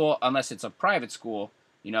 High school, unless it's a private school,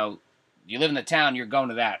 you know, you live in the town, you're going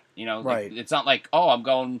to that. You know, right. It's not like, oh, I'm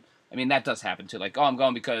going. I mean, that does happen too. Like, oh, I'm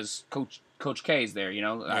going because Coach K is there. You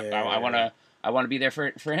know, I want to be there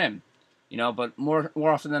for him. You know, but more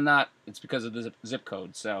often than not, it's because of the zip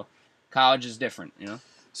code. So, college is different. You know.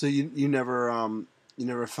 So you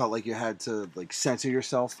never felt like you had to like censor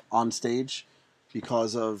yourself on stage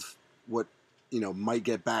because of what, you know, might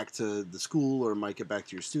get back to the school or might get back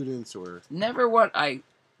to your students or never what I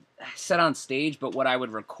said on stage, but what I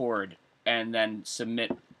would record and then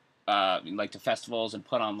submit like to festivals and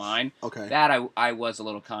put online. Okay. That I was a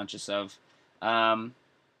little conscious of.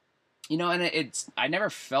 You know, and I never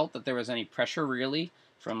felt that there was any pressure really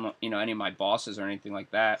from, you know, any of my bosses or anything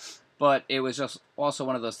like that. But it was just also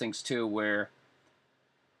one of those things too where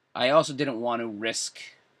I also didn't want to risk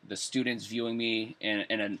the students viewing me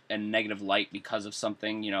in a negative light because of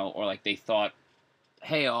something, you know, or like they thought,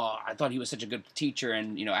 hey, I thought he was such a good teacher,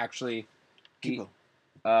 and you know, actually, you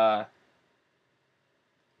know,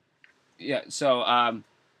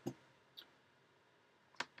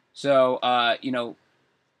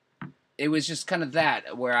 it was just kind of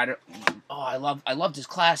that where I loved his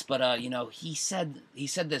class, but you know, he said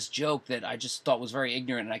this joke that I just thought was very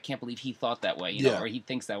ignorant, and I can't believe he thought that way, you know, or he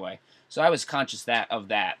thinks that way. So I was conscious of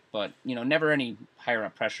that, but you know, never any higher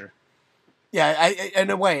up pressure. Yeah, in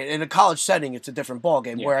a way, in a college setting, it's a different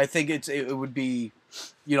ballgame where I think it would be,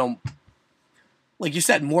 you know, like you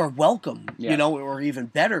said, more welcome, you know, or even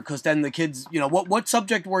better, because then the kids, you know, what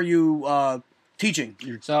subject were you teaching?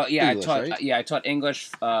 So English, I taught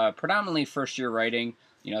English, predominantly first year writing.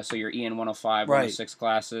 You know, so your EN 105, 106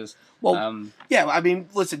 classes. Well, yeah, I mean,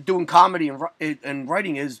 listen, doing comedy and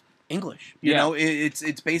writing is English. You know,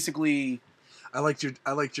 it's basically. I liked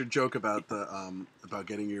your joke about the about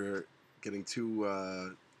getting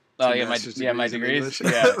 2 Oh yeah, my degrees.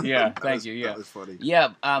 Yeah. Thank you. Yeah, that was funny.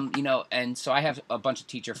 Yeah, and so I have a bunch of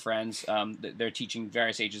teacher friends. They're teaching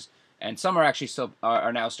various ages, and some are actually still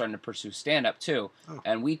are now starting to pursue stand up too. Oh.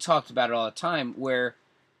 And we talked about it all the time. Where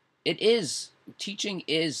teaching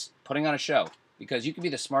is putting on a show, because you can be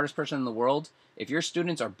the smartest person in the world. If your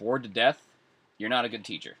students are bored to death, you're not a good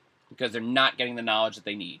teacher, because they're not getting the knowledge that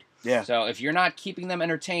they need. Yeah. So if you're not keeping them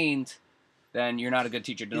entertained, then you're not a good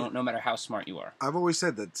teacher. No matter how smart you are. I've always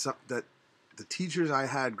said that that the teachers I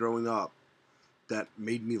had growing up that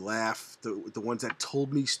made me laugh, the ones that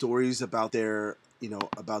told me stories about their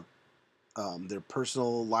their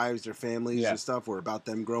personal lives, their families and stuff, or about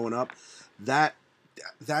them growing up,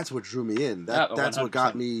 that's what drew me in. That's what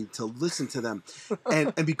got me to listen to them,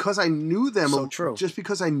 and because I knew them, so true. Just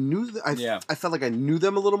because I knew, I felt like I knew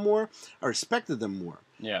them a little more. I respected them more.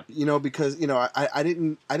 Yeah, because I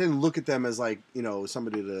didn't look at them as like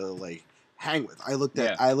somebody to like hang with. I looked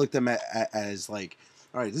at them as like,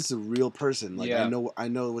 all right, this is a real person. Like I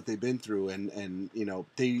know what they've been through, and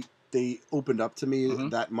they opened up to me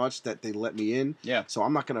that much that they let me in. Yeah. So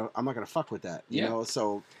I'm not gonna fuck with that. You know.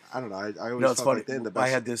 So I don't know. I always felt funny. like they had the best I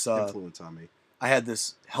had this influence on me. I had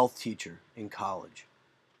this health teacher in college.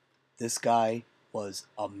 This guy was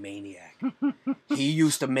a maniac. He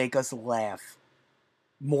used to make us laugh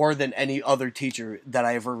more than any other teacher that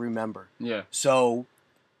I ever remember. Yeah. So,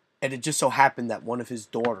 and it just so happened that one of his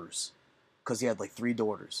daughters, because he had like 3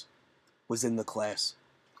 daughters, was in the class.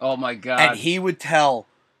 Oh my God. And he would tell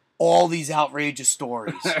all these outrageous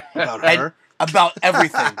stories about her, about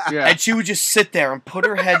everything. Yeah. And she would just sit there and put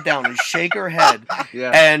her head down and shake her head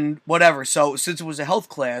and whatever. So since it was a health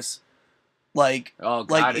class, like he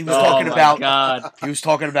was talking about he was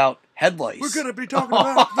talking about headlights. We're gonna be talking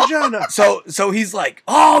about vagina. So he's like,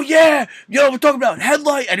 oh yeah, we're talking about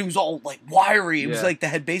headlight, and he was all like wiry. He was like the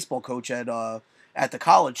head baseball coach at the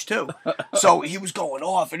college too. So he was going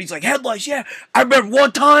off, and he's like, headlights, yeah. I remember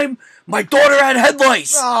one time my daughter had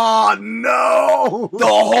headlights. Oh no! The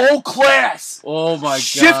whole class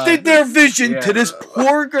shifted their vision to this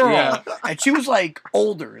poor girl. And she was like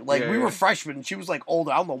older. Like we were freshmen, and she was like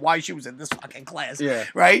older. I don't know why she was in this fucking class. Yeah.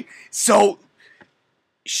 Right? So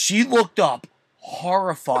she looked up,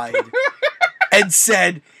 horrified, and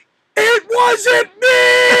said, "It wasn't me!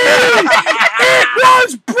 It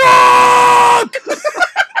was Brooke!"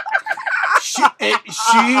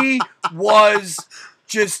 She was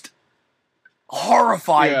just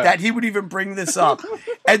horrified that he would even bring this up.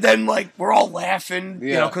 And then, like, we're all laughing,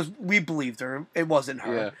 because we believed her. It wasn't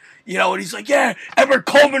her. And he's like, yeah, and we're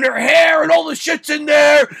combing her hair, and all the shit's in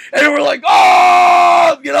there. And we're like,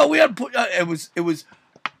 oh! We had it was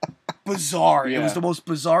bizarre. Yeah. It was the most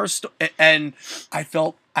bizarre story. And I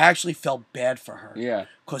actually felt bad for her. Yeah.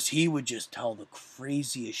 Because he would just tell the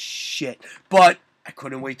craziest shit. But I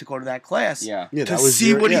couldn't wait to go to that class to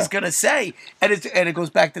see what he's going to say. And it goes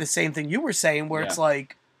back to the same thing you were saying, where it's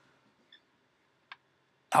like,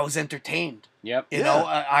 I was entertained. Yep.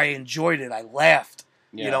 I enjoyed it. I laughed.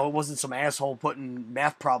 Yeah. It wasn't some asshole putting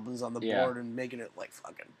math problems on the board and making it like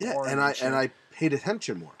fucking boring. And I paid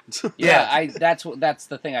attention more. That's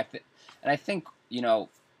the thing. I think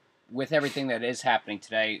with everything that is happening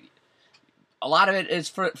today, a lot of it is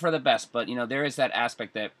for the best. But there is that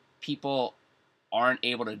aspect that people aren't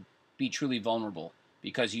able to be truly vulnerable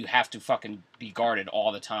because you have to fucking be guarded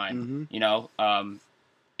all the time.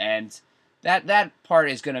 And that part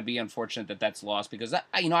is going to be unfortunate that's lost, because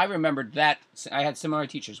I remembered that I had similar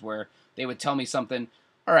teachers where they would tell me something.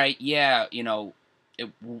 All right, it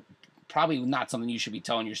probably not something you should be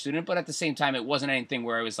telling your student, but at the same time, it wasn't anything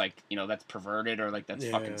where it was like, that's perverted or like that's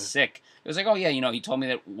fucking sick. It was like, oh yeah, he told me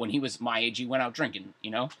that when he was my age, he went out drinking.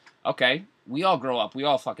 Okay, we all grow up, we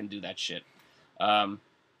all fucking do that shit.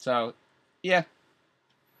 So yeah.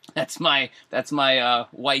 That's my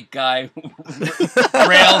white guy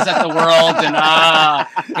rails at the world and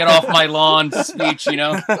get off my lawn speech,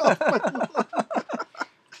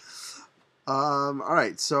 All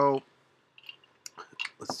right, so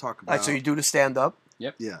let's talk about. All right, so you do the stand up.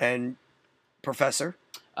 Yep. Yeah. And professor.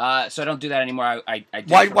 So I don't do that anymore. I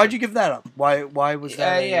why'd you give that up? Why was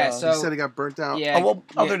that? So you said it got burnt out. Yeah.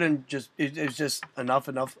 Other than just it's just enough.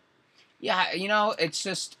 Yeah, it's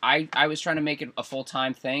just I was trying to make it a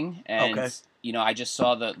full-time thing, and I just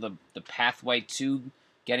saw the pathway to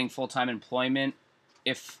getting full-time employment.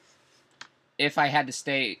 If I had to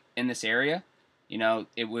stay in this area,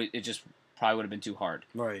 it just probably would have been too hard.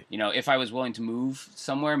 Right. If I was willing to move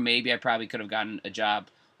somewhere, maybe I probably could have gotten a job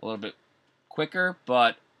a little bit quicker,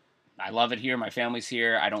 but I love it here. My family's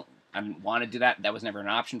here. I didn't want to do that. That was never an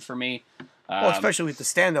option for me. Well, especially with the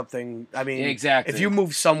stand-up thing. I mean, exactly. If you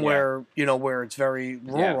move somewhere, where it's very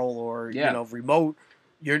rural or remote,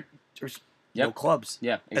 there's no clubs.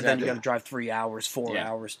 Yeah, exactly. And then you got to drive 3 hours, 4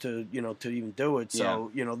 hours to to even do it.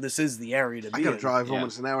 So this is this area to be. I got to drive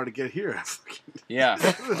almost an hour to get here. Yeah.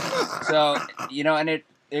 So and it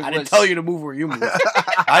I didn't tell you to move where you moved.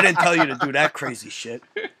 I didn't tell you to do that crazy shit.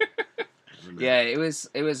 Yeah, it was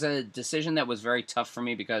a decision that was very tough for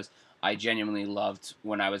me because I genuinely loved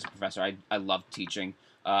when I was a professor. I loved teaching.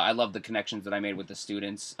 I loved the connections that I made with the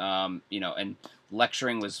students. And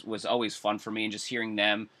lecturing was always fun for me, and just hearing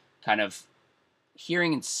them kind of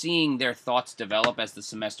hearing and seeing their thoughts develop as the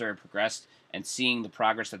semester progressed, and seeing the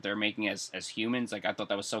progress that they're making as humans. Like, I thought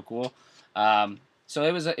that was so cool. So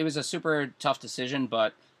it was a super tough decision,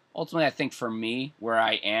 but ultimately, I think for me, where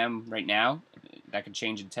I am right now, that could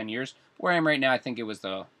change in 10 years. Where I am right now, I think it was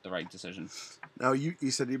the right decision. Now, you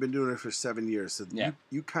said you've been doing it for 7 years, so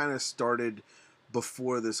you kind of started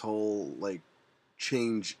before this whole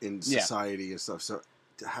change in society and stuff. So,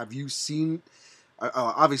 have you seen?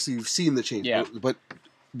 Obviously, you've seen the change. Yeah. But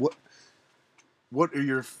what are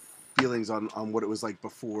your feelings on what it was like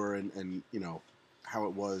before, and how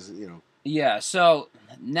it was? Yeah. So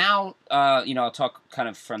now, I'll talk kind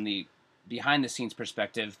of from the behind the scenes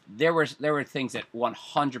perspective. There were things that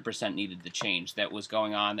 100% needed to change. That was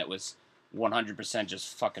going on. That was 100%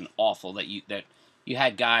 just fucking awful. That you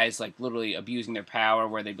had guys literally abusing their power,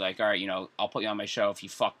 where they'd be like, all right, I'll put you on my show if you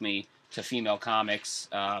fuck me, to female comics.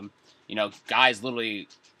 Guys literally.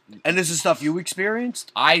 And this is stuff you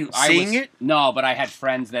experienced? Seeing it? No, but I had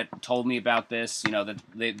friends that told me about this.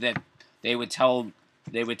 That they would tell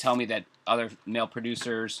me that other male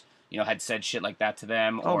producers, had said shit like that to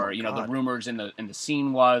them, or the rumors in the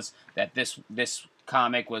scene was that this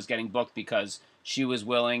comic was getting booked because she was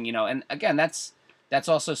willing, and again, that's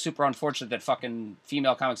also super unfortunate that fucking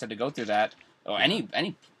female comics had to go through that, or any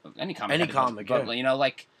comic,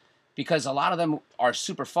 but because a lot of them are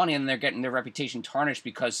super funny and they're getting their reputation tarnished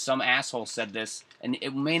because some asshole said this, and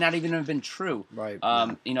it may not even have been true. Right.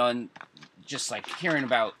 And just hearing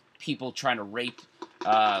about people trying to rape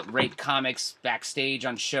comics backstage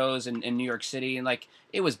on shows in New York City, and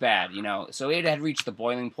it was bad, So it had reached the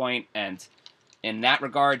boiling point, and in that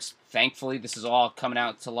regards, thankfully, this is all coming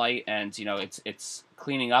out to light, and it's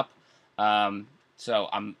cleaning up. So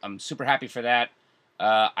I'm super happy for that.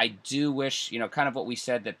 I do wish, kind of what we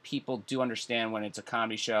said, that people do understand when it's a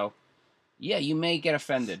comedy show. Yeah, you may get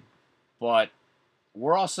offended, but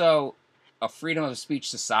we're also a freedom of speech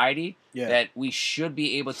society that we should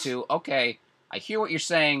be able to, okay, I hear what you're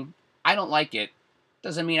saying, I don't like it,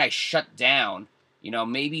 doesn't mean I shut down.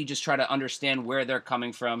 Maybe you just try to understand where they're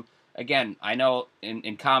coming from. Again, I know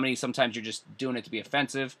in comedy, sometimes you're just doing it to be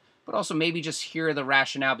offensive, but also maybe just hear the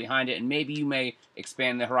rationale behind it, and maybe you may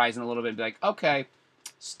expand the horizon a little bit and be like, okay,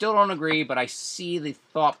 still don't agree, but I see the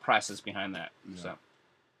thought process behind that. Yeah. So,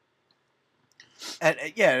 and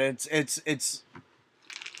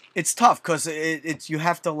it's tough because it's you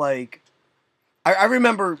have to I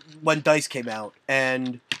remember when Dice came out,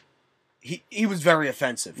 and he was very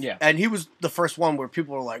offensive. Yeah. And he was the first one where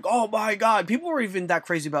people were like, oh my God. People were even that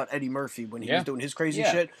crazy about Eddie Murphy when he was doing his crazy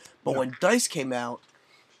shit. But when Dice came out,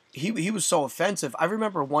 he was so offensive. I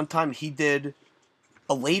remember one time he did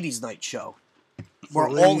a ladies' night show where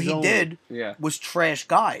all he did was trash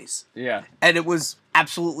guys. Yeah. And it was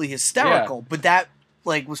absolutely hysterical. Yeah. But that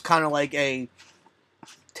was kind of like a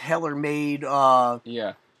tailor-made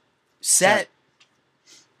set.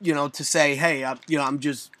 To say, hey, I'm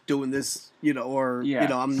just doing this, or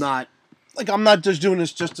I'm not just doing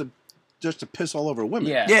this just to piss all over women.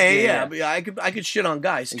 Yeah. I could shit on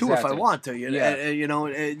guys too if I want to.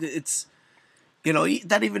 It's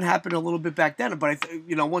that even happened a little bit back then. But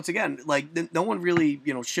once again, no one really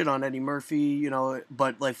shit on Eddie Murphy.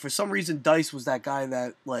 But for some reason, Dice was that guy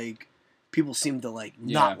that people seem to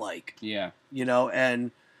not like. Yeah.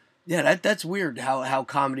 And that's weird how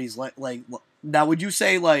comedies like. Now, would you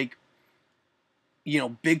say,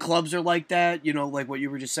 big clubs are like that, like what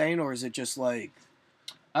you were just saying, or is it just or,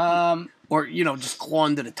 just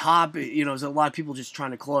clawing to the top? Is a lot of people just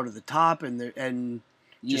trying to claw to the top and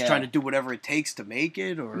just trying to do whatever it takes to make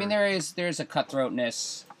it? Or I mean, there's a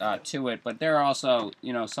cutthroatness to it, but there are also,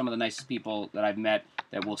 some of the nicest people that I've met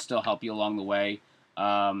that will still help you along the way.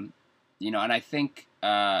 And I think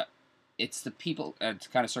it's the people, to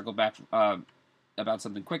kind of circle back about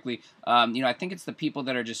something quickly, I think it's the people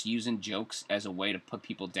that are just using jokes as a way to put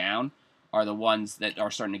people down are the ones that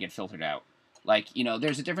are starting to get filtered out.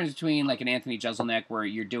 There's a difference between an Anthony Jeselnik where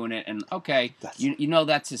you're doing it and okay,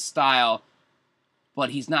 that's his style, but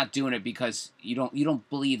he's not doing it because you don't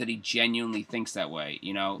believe that he genuinely thinks that way,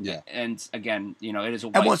 you know. Yeah. And again, you know, it is a.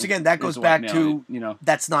 And once again, that goes back to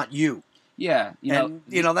that's not you. Yeah,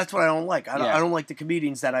 that's what I don't like. I don't like the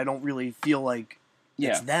comedians that I don't really feel like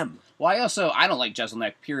it's them. Well, I don't like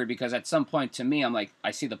Jeselnik, period, because at some point, to me, I'm like, I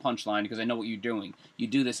see the punchline because I know what you're doing. You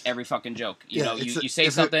do this every fucking joke. You know, you say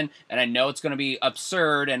something, and I know it's going to be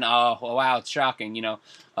absurd, and oh, wow, it's shocking, you know.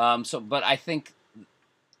 But I think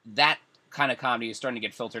that kind of comedy is starting to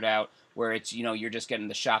get filtered out, where it's, you know, you're just getting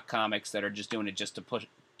the shock comics that are just doing it just to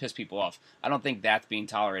piss people off. I don't think that's being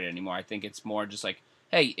tolerated anymore. I think it's more just like,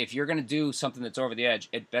 hey, if you're going to do something that's over the edge,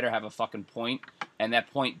 it better have a fucking point, and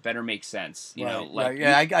that point better make sense. You know, like,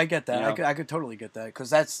 yeah, I get that. You know? I could totally get that, because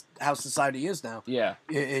that's how society is now. Yeah.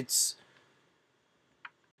 It's...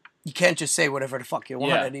 You can't just say whatever the fuck you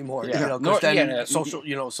want anymore. Yeah. You know, because then social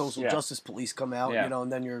justice police come out, you know,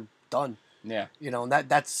 and then you're done. Yeah. You know, and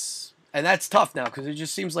that's tough now, because it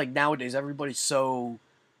just seems like nowadays everybody's so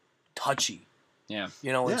touchy. Yeah.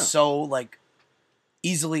 You know, and so, like,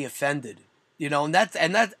 easily offended. You know, and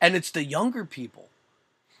it's the younger people.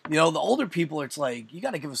 You know, the older people, it's like, you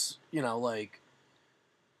got to give us, you know, like,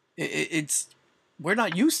 it's, we're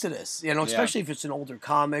not used to this, you know, especially if it's an older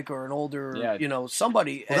comic or an older, you know,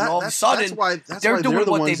 somebody, and all of a sudden, they're doing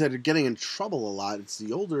the ones that are getting in trouble a lot. It's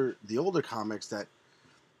the older comics that,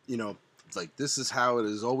 you know, it's like, this is how it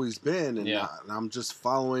has always been, and I'm just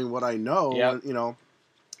following what I know. And, you know,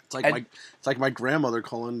 it's like my grandmother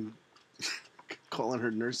calling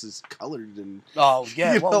her nurses colored, and but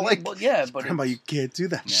Grandma, you can't do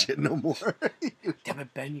that shit no more. Damn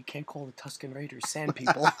it, Ben, you can't call the Tusken Raiders sand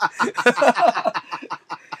people.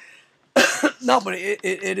 No, but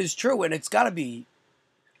it is true, and it's got to be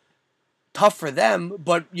tough for them.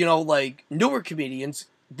 But, you know, like, newer comedians,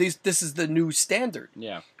 this is the new standard.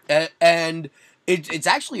 Yeah, and it's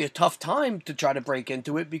actually a tough time to try to break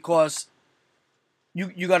into it, because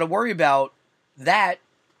you got to worry about that.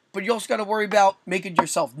 But you also got to worry about making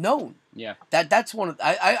yourself known. Yeah, that's one of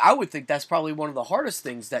I would think that's probably one of the hardest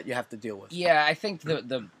things that you have to deal with. Yeah, I think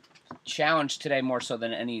the challenge today, more so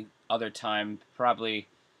than any other time, probably,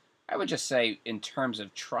 I would just say, in terms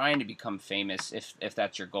of trying to become famous, if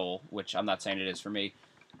that's your goal, which I'm not saying it is for me,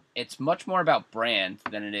 it's much more about brand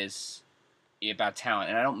than it is about talent.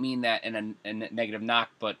 And I don't mean that in a negative knock,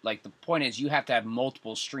 but, like, the point is, you have to have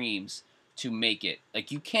multiple streams to make it.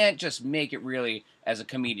 Like, you can't just make it really as a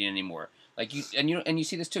comedian anymore. Like, you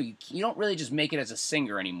see this too. You don't really just make it as a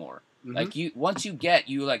singer anymore. Mm-hmm. Like, once you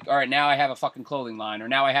like, all right, now I have a fucking clothing line, or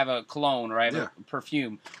now I have a cologne, or I have a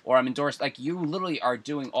perfume, or I'm endorsed. Like, you literally are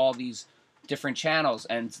doing all these different channels,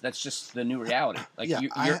 and that's just the new reality. Like,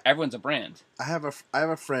 everyone's a brand. I have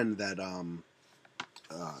a friend that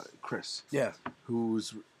Chris. Yeah.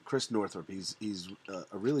 Who's Chris Northrup. He's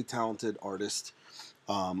a really talented artist.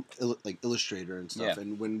 Like illustrator and stuff.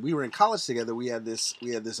 And when we were in college together, we had this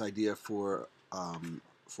idea for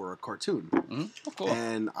a cartoon. Mm-hmm. Oh, cool.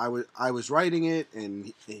 And I was writing it,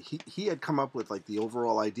 and he had come up with, like, the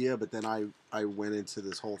overall idea, but then I went into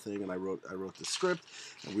this whole thing, and I wrote the script,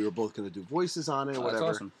 and we were both going to do voices on it or whatever.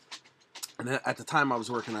 That's awesome. And at the time I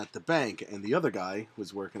was working at the bank, and the other guy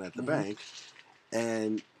was working at the bank,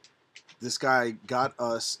 and this guy got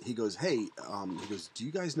us, he goes, hey, he goes, do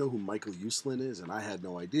you guys know who Michael Uslan is? And I had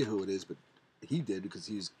no idea who it is, but he did, because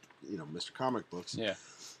he's, you know, Mr. Comic Books. Yeah.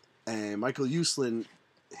 And Michael Uslan,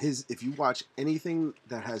 if you watch anything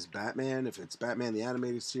that has Batman, if it's Batman the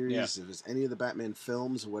Animated Series, if it's any of the Batman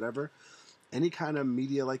films or whatever, any kind of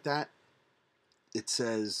media like that, it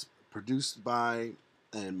says produced by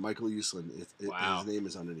and Michael Uslan. His name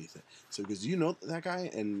is underneath it. So he goes, do you know that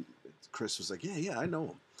guy? And Chris was like, yeah, I know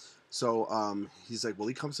him. So he's like, well,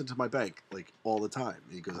 he comes into my bank, like, all the time.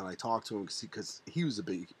 And he goes, and I talk to him because he was a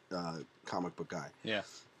big comic book guy. Yeah.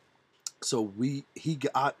 So he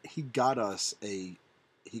got us a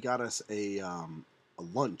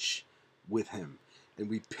lunch with him, and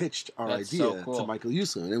we pitched our idea to Michael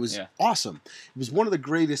Uslan, and it was awesome. It was one of the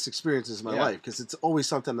greatest experiences in my life, because it's always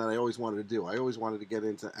something that I always wanted to do. I always wanted to get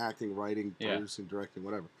into acting, writing, producing, directing,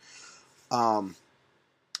 whatever.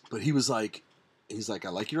 But he was like. He's like, I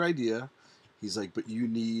like your idea. He's like, but you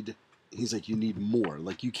need more.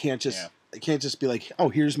 Like, you can't just be like, oh,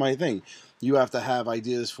 here's my thing. You have to have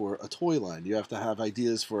ideas for a toy line. You have to have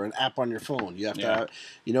ideas for an app on your phone. You have to have,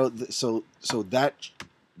 you know, so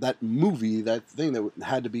that movie, that thing, that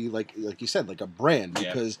had to be like you said, like a brand,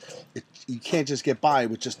 because you can't just get by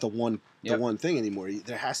with just the one thing anymore.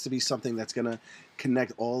 There has to be something that's gonna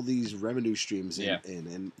connect all these revenue streams in.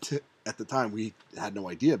 And at the time, we had no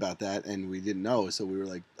idea about that, and we didn't know, so we were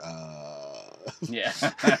like, yeah.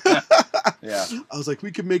 I was like, we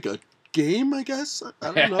could make a game, I guess.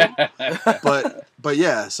 I don't know. but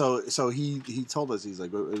yeah, so he told us, he's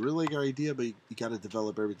like, I really like your idea, but you got to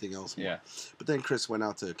develop everything else more. Yeah. But then Chris went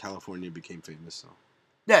out to California and became famous. So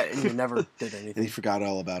yeah, and you never did anything. And he forgot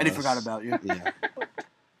all about us. And he forgot about you. Yeah.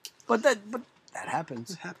 But that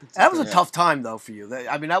happens. It happens. That was a tough time though for you.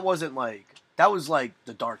 That wasn't like. That was like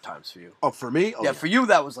the dark times for you. Oh, for me? Oh, yeah, for you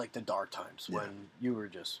that was like the dark times when you were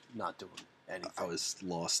just not doing anything. I was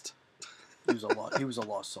lost. He was a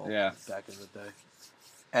lost soul. Yeah. Back in the day.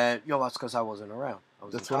 And that's because I wasn't around.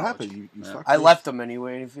 That's what happened. You I left him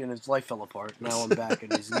anyway, and his life fell apart. Now I'm back,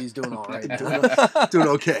 and he's doing all right. Doing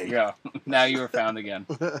okay. Yeah. Now you were found again.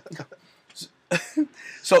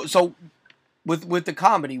 So, with the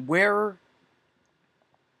comedy, where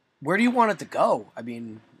do you want it to go? I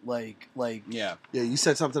mean, like. Yeah. Yeah, you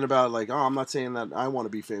said something about like, I'm not saying that I want to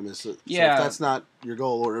be famous. So yeah. if that's not your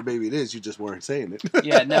goal, or maybe it is, you just weren't saying it.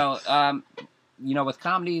 Yeah. No. With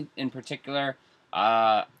comedy in particular,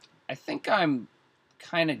 I think I'm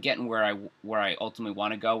kind of getting where I ultimately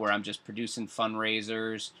want to go, where I'm just producing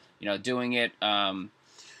fundraisers, doing it, not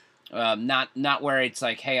where it's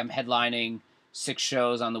like, hey, I'm headlining 6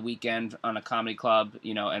 shows on the weekend on a comedy club,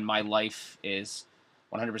 and my life is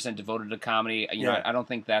 100% devoted to comedy. I don't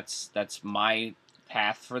think that's my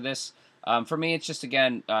path for this. For me, it's just,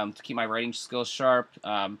 again, to keep my writing skills sharp,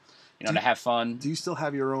 to have fun. Do you still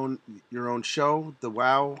have your own show, the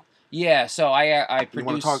WoW? Yeah, so I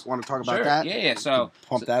produce. You want to talk about that? Yeah. So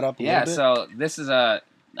pump that up a little bit. Yeah, so this is I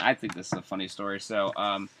think this is a funny story. So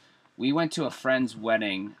we went to a friend's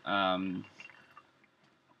wedding 2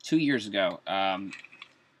 years ago.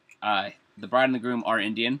 The bride and the groom are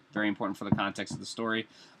Indian, very important for the context of the story.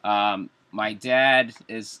 My dad's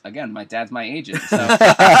my agent. So,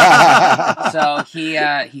 so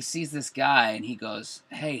he sees this guy and he goes,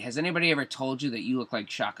 "Hey, has anybody ever told you that you look like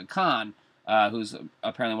Shaka Khan, who's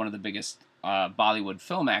apparently one of the biggest Bollywood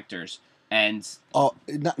film actors?" And I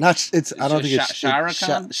don't think it's Shah Rukh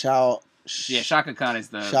Khan. Yeah, Shaka Khan is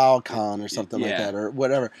the Shao Khan or something like that, or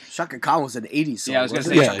whatever. Shaka Khan was an '80s song. Yeah, I was gonna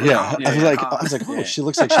say. Yeah. I was like, oh, she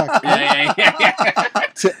looks like Shaka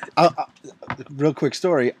Khan. Real quick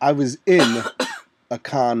story. I was in a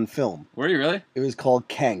Khan film. Were you really? It was called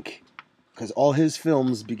Kank, because all his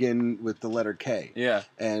films begin with the letter K. Yeah.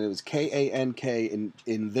 And it was Kank.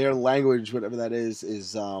 In their language, whatever that is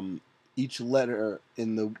each letter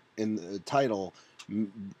in the title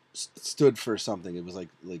stood for something. It was like.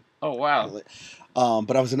 Oh wow.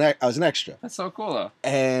 But I was an extra. That's so cool though.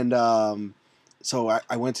 And so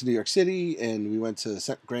I went to New York City and we went to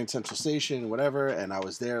Grand Central Station and whatever, and I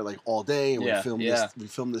was there like all day. And we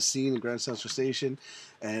filmed this scene in Grand Central Station,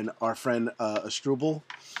 and our friend Astrubal.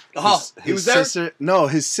 He was there? Sister, no,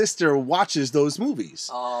 his sister watches those movies.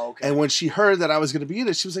 Oh, okay. And when she heard that I was going to be in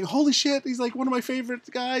it, she was like, "Holy shit! He's like one of my favorite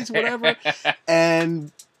guys, whatever."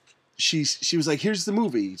 And she was like, "Here's the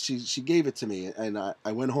movie." She gave it to me, and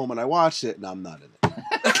I went home and I watched it, and I'm not in it. You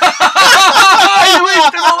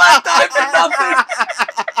wasted all that time for nothing.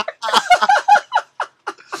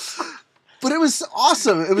 But it was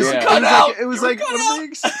awesome. It was it was like one of the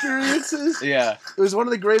experiences. Yeah. It was one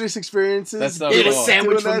of the greatest experiences. That's so You had a cool.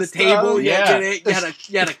 sandwich from the table. Yeah.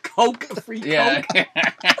 You had a Coke, a free Coke.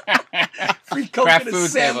 Free Coke Craft and a food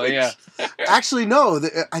sandwich. table, yeah. Actually, no.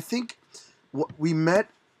 I think we met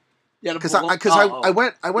because I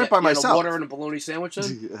went by myself. You had a water and a bologna sandwich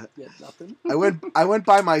then? You had nothing? I went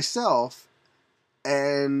by myself,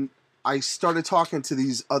 and I started talking to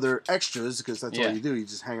these other extras, because that's all you do. You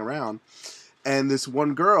just hang around. And this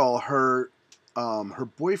one girl, her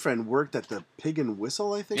boyfriend worked at the Pig and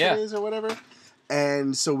Whistle, I think it is, or whatever.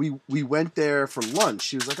 And so we went there for lunch.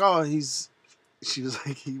 She was like, "Oh, she was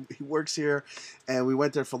like, he works here," and we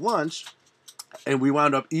went there for lunch. And we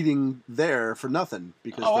wound up eating there for nothing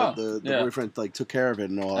because the boyfriend like took care of it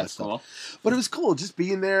and all that stuff. Cool. But it was cool just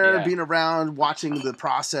being there, being around, watching the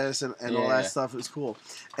process and all that stuff. It was cool.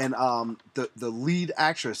 And the lead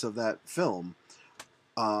actress of that film,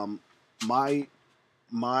 my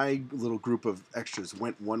little group of extras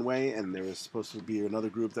went one way, and there was supposed to be another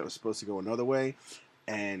group that was supposed to go another way,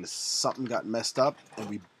 and something got messed up, and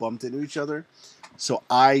we bumped into each other. So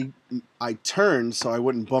I turned so I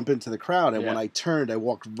wouldn't bump into the crowd, and when I turned, I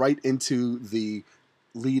walked right into the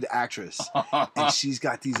lead actress, and she's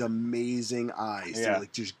got these amazing eyes. They're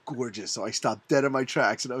like just gorgeous. So I stopped dead in my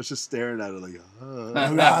tracks, and I was just staring at her like, oh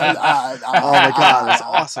my god, that's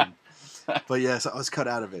awesome. But yes, I was cut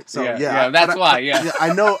out of it. So that's why. Yeah,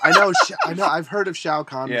 I know. I've heard of Shao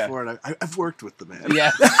Kahn before, and I've worked with the man.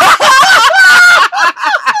 Yeah.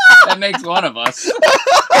 That makes one of us.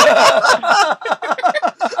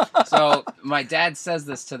 So So my dad says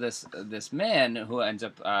this to this man who ends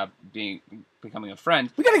up becoming a friend.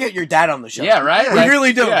 We gotta get your dad on the show. Yeah, right. We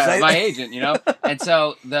really do. Yeah, my agent, And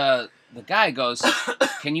so the guy goes,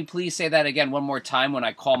 "Can you please say that again one more time when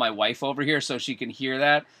I call my wife over here so she can hear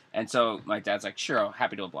that?" And so my dad's like, "Sure, I'm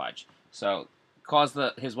happy to oblige." So calls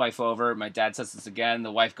his wife over. My dad says this again.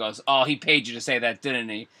 The wife goes, "Oh, he paid you to say that, didn't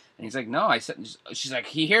he?" And he's like, "No, I said." She's like,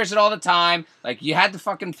 "He hears it all the time. Like, you had to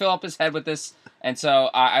fucking fill up his head with this." And so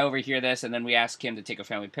I overhear this, and then we ask him to take a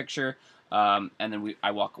family picture. And then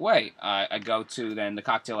I walk away. I go to then the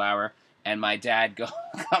cocktail hour, and my dad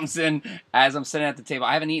comes in as I'm sitting at the table.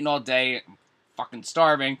 I haven't eaten all day, I'm fucking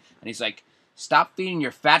starving, and he's like, "Stop feeding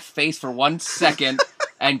your fat face for 1 second."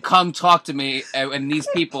 And come talk to me, and these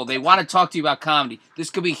people, they want to talk to you about comedy.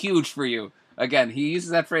 This could be huge for you. Again, he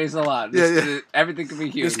uses that phrase a lot. Everything could be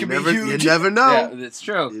huge. This could be huge. You never know. Yeah, it's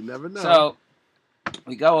true. You never know. So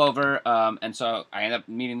we go over, and so I end up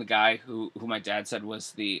meeting the guy who my dad said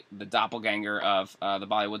was the doppelganger of the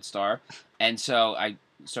Bollywood star. And so I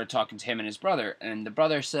started talking to him and his brother. And the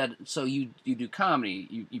brother said, "So you do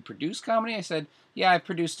comedy? You produce comedy?" I said, "Yeah, I've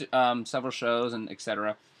produced several shows and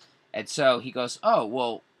etc." And so he goes, "Oh,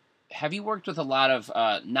 well, have you worked with a lot of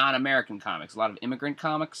non-American comics, a lot of immigrant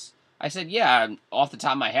comics?" I said, "Yeah, off the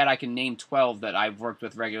top of my head, I can name 12 that I've worked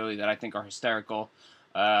with regularly that I think are hysterical.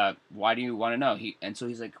 Why do you want to know?" And so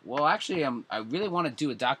he's like, "Well, actually, I really want to do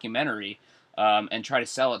a documentary and try to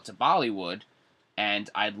sell it to Bollywood. And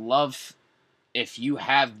I'd love, if you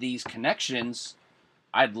have these connections,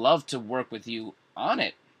 I'd love to work with you on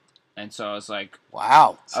it." And so I was like,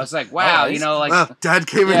 "Wow!" Nice. Wow, Dad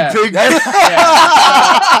came in big. Yeah.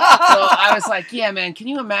 So I was like, "Yeah, man, can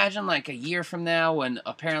you imagine like a year from now when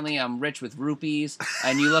apparently I'm rich with rupees,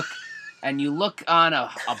 and you look on a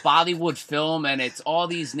Bollywood film and it's all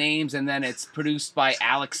these names, and then it's produced by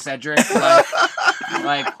Alex Cedric,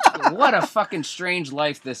 like what a fucking strange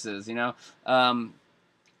life this is,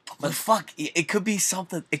 But fuck, it could be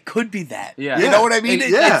something. It could be that. Yeah. You know what I mean?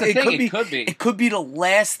 It could be. It could be the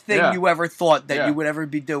last thing you ever thought that you would ever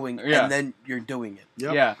be doing, Yeah. and then you're doing it.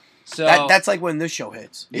 Yep. Yeah. So That's like when this show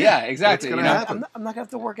hits. Yeah, exactly. It's gonna happen. I'm not gonna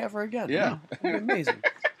have to work ever again. Yeah. It'll be amazing.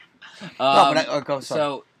 Go.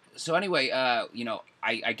 Sorry. So anyway,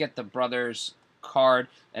 I get the brothers' card,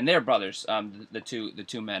 and they're brothers, the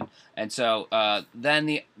two men, and so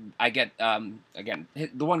then I get again,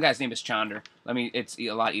 the one guy's name is Chander. It's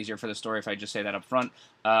a lot easier for the story if I just say that up front.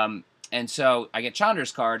 And so I get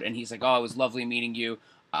Chander's card, and he's like, "Oh, it was lovely meeting you.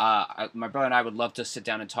 My brother and I would love to sit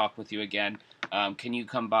down and talk with you again. Can you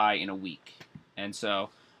come by in a week?" And so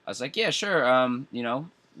I was like, "Yeah, sure.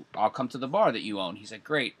 I'll come to the bar that you own." He's like,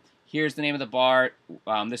 "Great. Here's the name of the bar.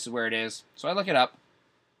 This is where it is." So I look it up.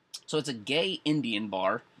 So it's a gay Indian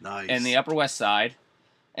bar in the Upper West Side.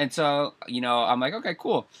 And so, I'm like, okay,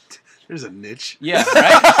 cool. There's a niche. Yeah,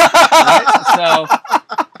 right? So,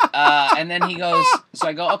 and then he goes, so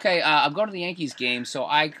I go, okay, I'm going to the Yankees game, so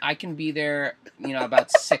I can be there, about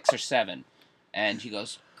 6 or 7. And he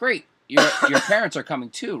goes, great, your parents are coming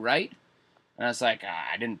too, right? And I was like,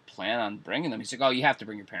 I didn't plan on bringing them. He's like, oh, you have to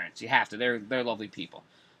bring your parents. You have to. They're lovely people.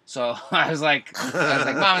 So I was like,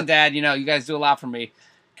 Mom and Dad, you guys do a lot for me.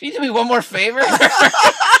 Can you do me one more favor?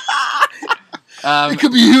 It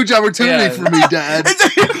could be a huge opportunity for me, Dad.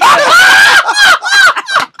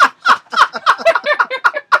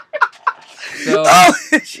 So,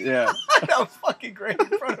 yeah. That was fucking great in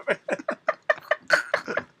front of it.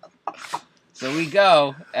 So we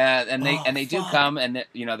go, and they do come, and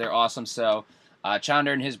they're awesome. So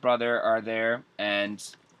Chander and his brother are there, and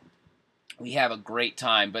we have a great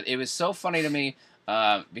time. But it was so funny to me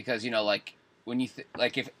because when you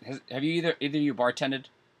have you either you bartended?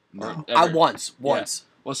 No. I once. Yeah.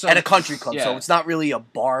 Well, so at a country club, so it's not really a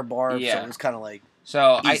bar. Yeah. So it's kind of like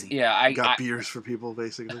easy. I got beers for people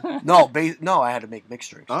basically. No, I had to make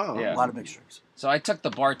mixed drinks. Oh, yeah. A lot of mixed drinks. So I took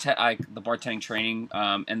the bartending training,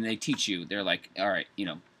 and they teach you. They're like, all right,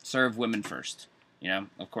 serve women first,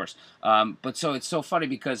 of course. But so it's so funny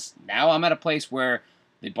because now I'm at a place where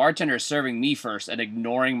the bartender is serving me first and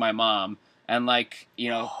ignoring my mom. And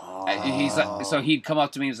he's like, so he'd come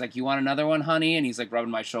up to me. He's like, "You want another one, honey?" And he's like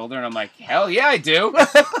rubbing my shoulder, and I'm like, "Hell yeah, I do."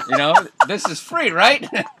 This is free, right?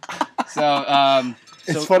 So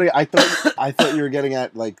it's funny. I thought you were getting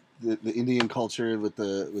at like the Indian culture with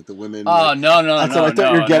the women. Oh like, no! That's what I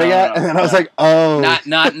thought you were getting at, and then I was like, "Oh,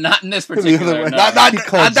 not in this particular. Not that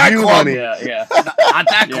club. Yeah. Not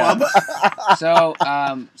that club.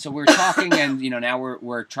 So we're talking, and now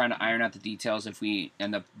we're trying to iron out the details if we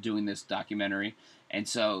end up doing this documentary. And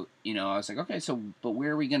so I was like, okay, but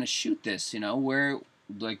where are we gonna shoot this? Where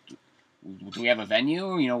do we have a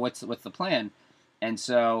venue? What's the plan? And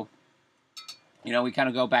so You know, we kind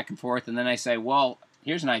of go back and forth, and then I say, well,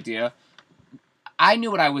 here's an idea. I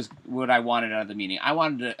knew what I wanted out of the meeting. I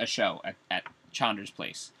wanted a show at Chandra's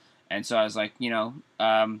place. And so I was like, you know,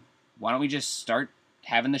 why don't we just start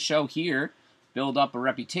having the show here, build up a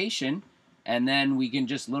reputation, and then we can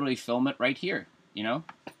just literally film it right here, you know?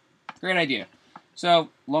 Great idea. So,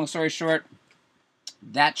 long story short,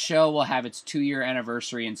 that show will have its 2-year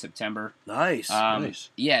anniversary in September. Nice. Nice.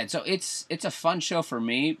 Yeah, so it's a fun show for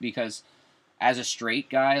me because as a straight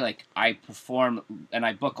guy, like, I perform and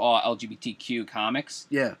I book all LGBTQ comics.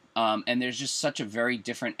 Yeah. And there's just such a very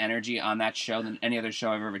different energy on that show than any other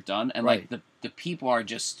show I've ever done. And, right. like, the people are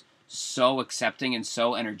just so accepting and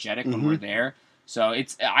so energetic when we're there. So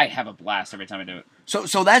I have a blast every time I do it.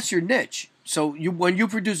 So that's your niche. So when you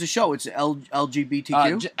produce a show, it's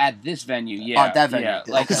LGBTQ? At this venue, yeah. At that venue. Yeah,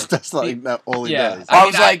 like, that's like not all he does.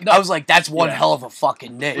 I was like, that's one hell of a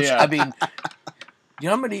fucking niche. Yeah. I mean, you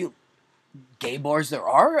know how many gay bars there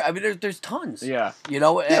are? I mean, there's tons. Yeah. You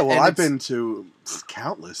know? Yeah, well, I've been to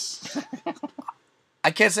countless.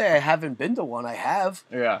 I can't say I haven't been to one. I have.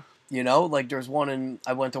 Yeah. You know, like there's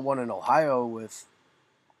I went to one in Ohio with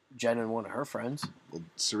Jen and one of her friends. Well,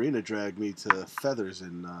 Serena dragged me to Feathers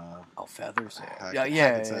in... Feathers. Yeah.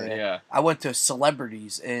 Yeah. I went to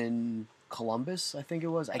Celebrities in Columbus, I think it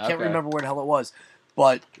was. I can't remember where the hell it was.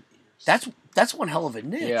 But that's one hell of a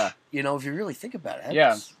niche. Yeah. You know, if you really think about it.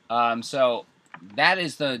 Yeah. So that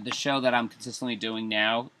is the show that I'm consistently doing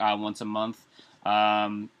now, once a month. But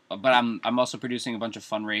I'm also producing a bunch of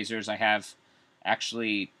fundraisers. I have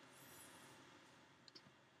actually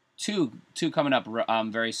two coming up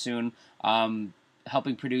very soon.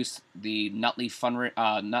 Helping produce the Nutley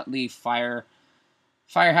Firehouse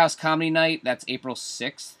Comedy Night. That's April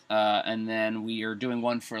 6th. And then we are doing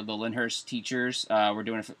one for the Lyndhurst teachers. We're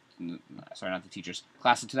doing it for, sorry, not the teachers,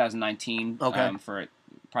 class of 2019. For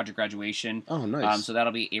project graduation. Oh, nice. So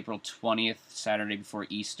that'll be April 20th, Saturday before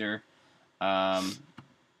Easter.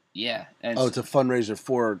 Yeah. And it's a fundraiser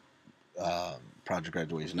for project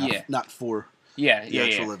graduation, not for the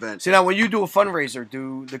actual event. So now, when you do a fundraiser,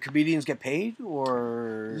 do the comedians get paid,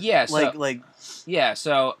 or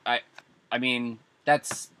So I mean,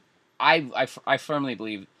 that's I firmly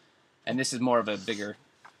believe, and this is more of a bigger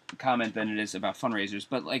comment than it is about fundraisers,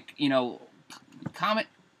 but like, you know,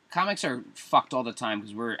 comics are fucked all the time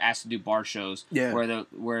because we're asked to do bar shows where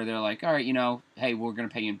they're like, all right, you know, hey, we're gonna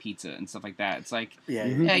pay you in pizza and stuff like that. It's like,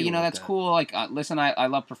 hey, you know, that's cool. Like, listen, I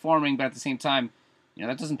love performing, but at the same time, you know,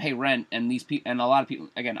 that doesn't pay rent. And these people, and a lot of people,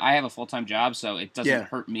 again, I have a full-time job, so it doesn't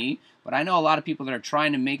hurt me. But I know a lot of people that are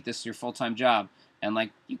trying to make this your full-time job, and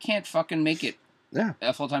like, you can't fucking make it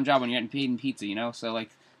a full-time job when you're getting paid in pizza, you know. So like,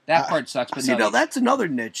 that part sucks. But that's another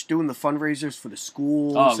niche, doing the fundraisers for the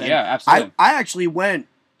schools. Oh yeah, absolutely. I actually went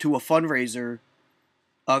to a fundraiser,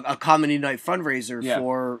 a comedy night fundraiser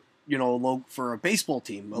for, you know, for a baseball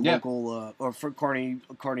team, local, or for Kearney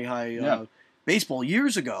High baseball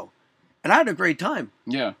years ago. And I had a great time.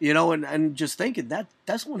 Yeah. You know, and just thinking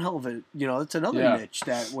that's one hell of a, you know, it's another niche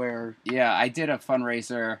where. Yeah, I did a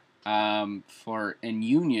fundraiser in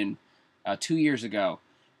Union 2 years ago.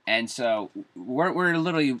 And so we're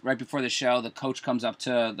literally right before the show, the coach comes up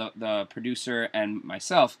to the producer and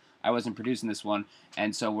myself. I wasn't producing this one.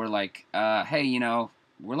 And so we're like, hey, you know,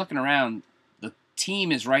 we're looking around. The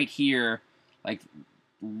team is right here. Like,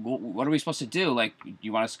 what are we supposed to do? Like,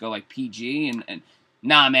 you want us to go like PG and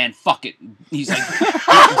nah, man, fuck it. He's like,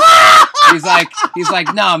 he's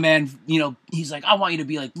like, nah, man. You know, he's like, I want you to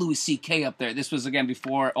be like Louis C.K. up there. This was again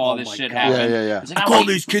before all this shit happened. Yeah. Like, I call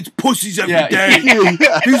these kids pussies every day.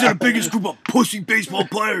 These are the biggest group of pussy baseball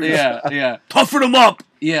players. Yeah. Toughen them up.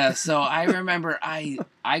 Yeah. So I remember I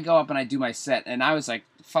go up and I do my set, and I was like,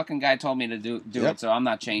 fucking guy told me to do it, so I'm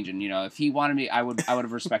not changing. You know, if he wanted me, I would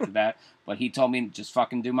have respected that. But he told me to just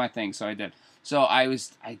fucking do my thing, so I did. So I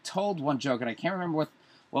told one joke, and I can't remember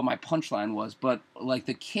what my punchline was, but like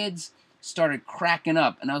the kids started cracking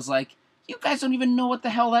up, and I was like, you guys don't even know what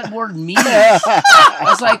the hell that word means. I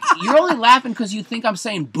was like, you're only laughing because you think I'm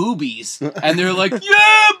saying boobies. And they're like,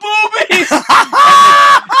 yeah, boobies! and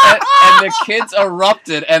the kids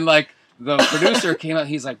erupted, and like the producer came out,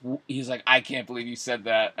 he's like, I can't believe you said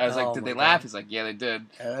that. I was like, did they laugh? He's like, yeah, they did.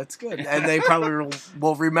 Yeah, that's good. And they probably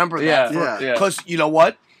will remember that. Because you know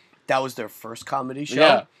what? That was their first comedy show.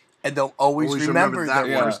 Yeah. And they'll always remember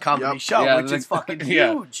their first comedy show, which is fucking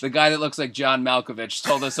huge. The guy that looks like John Malkovich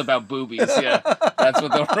told us about boobies. Yeah, that's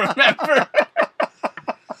what they'll remember.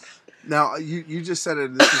 Now, you just said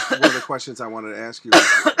it. This is one of the questions I wanted to ask you.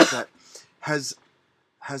 Is that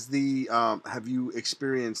have you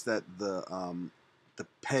experienced that the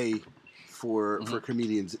pay for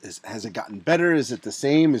comedians? Has it gotten better? Is it the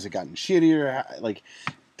same? Has it gotten shittier? Like,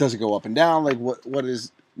 does it go up and down? Like, what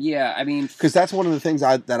is? Yeah, I mean, because that's one of the things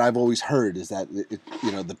that I've always heard is that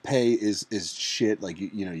the pay is shit. Like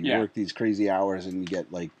you work these crazy hours and you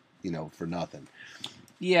get like for nothing.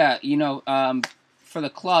 Yeah, for the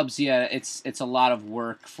clubs, it's a lot of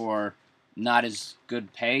work for not as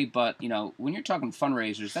good pay, but when you're talking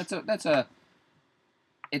fundraisers,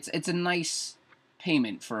 it's a nice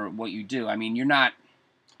payment for what you do. I mean, you're not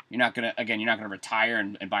gonna retire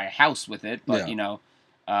and buy a house with it, but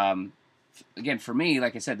again, for me,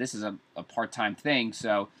 like I said, this is a part-time thing,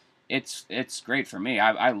 so it's great for me.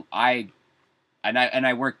 I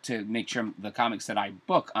work to make sure the comics that I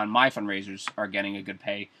book on my fundraisers are getting a good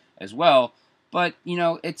pay as well. But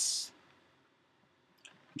it's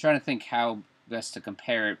I'm trying to think how best to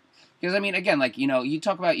compare it, because I mean, again, like you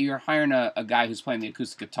talk about you're hiring a guy who's playing the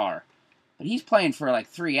acoustic guitar, but he's playing for like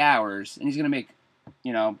 3 hours, and he's gonna make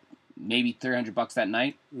maybe $300 that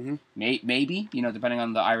night, maybe depending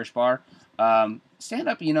on the Irish bar. Stand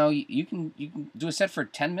up, you can do a set for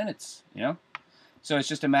 10 minutes, so it's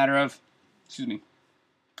just a matter of, excuse me,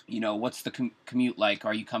 what's the commute like?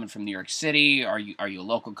 Are you coming from New York City? Are you a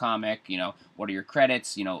local comic? What are your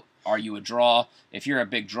credits? Are you a draw? If you're a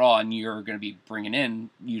big draw and you're going to be bringing in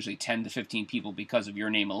usually 10 to 15 people because of your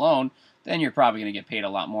name alone, then you're probably going to get paid a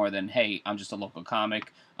lot more than, hey, I'm just a local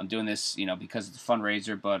comic. I'm doing this, because it's a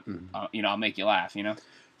fundraiser, but I'll make you laugh,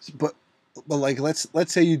 But like let's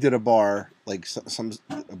say you did a bar, like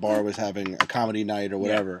a bar was having a comedy night or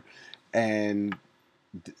whatever, and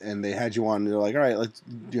they had you on. They're like, all right, let's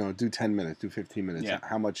do 10 minutes, do 15 minutes. Yeah.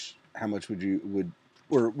 How much would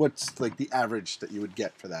or what's like the average that you would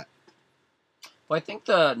get for that? Well, I think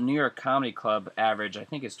the New York Comedy Club average, I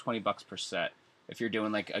think, is $20 per set. If you're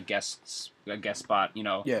doing like a guest spot,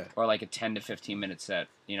 or like a 10 to 15 minute set.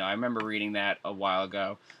 I remember reading that a while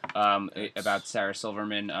ago about Sarah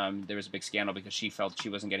Silverman. There was a big scandal because she felt she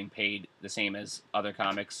wasn't getting paid the same as other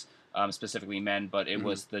comics, specifically men, but it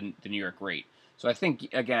was the New York rate. So I think,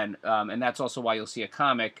 again, and that's also why you'll see a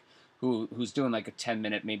comic who's doing like a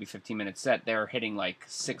 10-minute, maybe 15-minute set. They're hitting like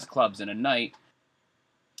 6 clubs in a night.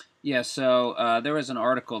 Yeah, so there was an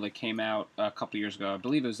article that came out a couple years ago. I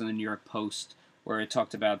believe it was in the New York Post, where it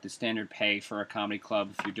talked about the standard pay for a comedy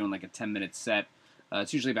club if you're doing like a 10-minute set.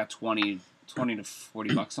 It's usually about $20 to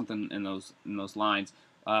 $40, something in those lines.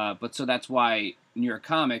 But so that's why New York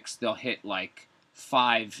comics, they'll hit like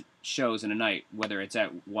 5 shows in a night, whether it's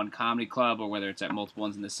at one comedy club or whether it's at multiple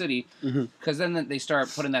ones in the city, because then they start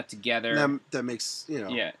putting that together. That makes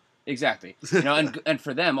Yeah, exactly. And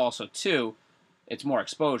for them also too, it's more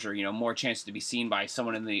exposure. More chance to be seen by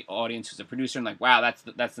someone in the audience who's a producer and like, wow,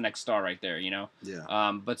 that's the next star right there.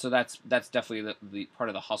 Yeah. But so that's definitely the part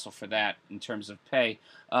of the hustle for that in terms of pay.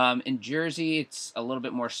 In Jersey, it's a little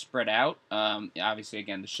bit more spread out. Obviously,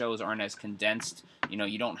 again, the shows aren't as condensed.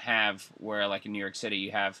 You don't have where like in New York City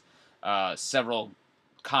you have several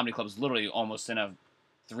comedy clubs literally almost in a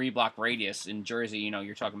 3-block radius. In Jersey,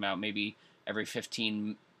 you're talking about maybe every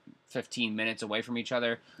 15 minutes away from each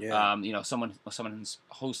other. Yeah. Someone's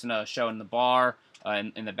hosting a show in the bar,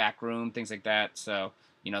 in the back room, things like that. So,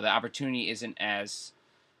 the opportunity isn't as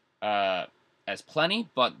plenty,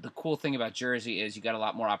 but the cool thing about Jersey is you got a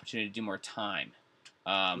lot more opportunity to do more time.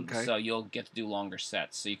 So you'll get to do longer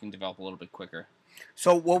sets, so you can develop a little bit quicker.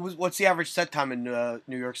 So what's the average set time in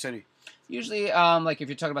New York City? Usually, like if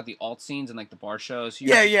you're talking about the alt scenes and like the bar shows.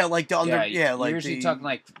 Like the under. Like you're usually talking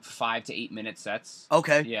like 5 to 8 minute sets.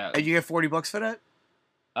 Okay. Yeah. And you get $40 for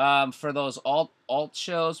that? For those alt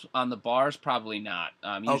shows on the bars, probably not.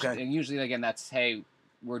 Usually, again, that's, hey,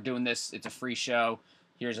 we're doing this. It's a free show.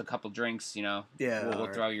 Here's a couple drinks. We'll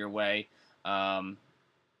throw your way.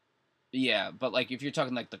 Yeah, but like if you're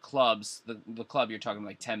talking like the clubs, the club you're talking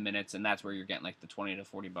like 10 minutes, and that's where you're getting like the $20 to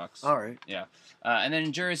 $40. All right. Yeah, and then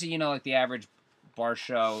in Jersey, like the average bar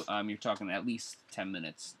show, you're talking at least 10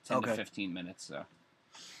 minutes, 10 to 15 minutes. So.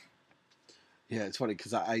 Yeah, it's funny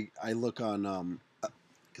because I look on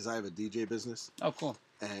because I have a DJ business. Oh, cool.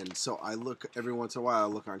 And so I look every once in a while. I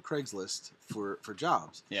look on Craigslist for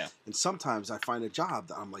jobs. Yeah. And sometimes I find a job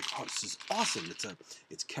that I'm like, oh, this is awesome.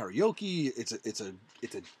 It's karaoke. It's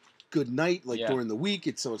a good night during the week.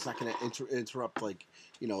 It's not going to interrupt like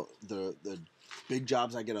the big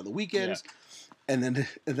jobs I get on the weekends. Yeah. And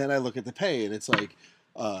then I look at the pay and it's like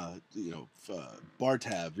bar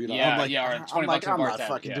tab. Yeah, I'm like, yeah, or $20 I'm bar not tab,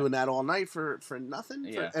 fucking doing that all night for nothing.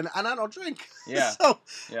 Yeah. And I don't drink. Yeah. So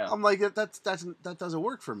yeah. I'm like that doesn't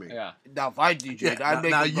work for me. Yeah. Now if I DJ'd, Yeah,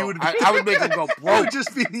 I would make him go broke. I would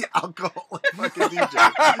just be the alcoholic fucking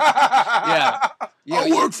DJ. Yeah. I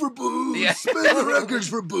work for booze. Yeah. Spin records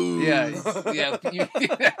for booze.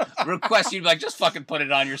 Request you'd be like, just fucking put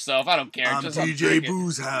it on yourself. I don't care. I'm just DJ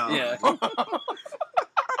Boozehound. Yeah.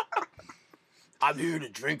 I'm here to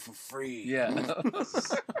drink for free. Yeah.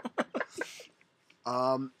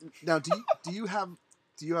 Now, do you have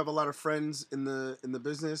a lot of friends in the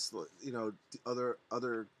business? You know,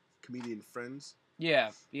 other comedian friends.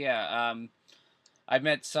 Yeah. I've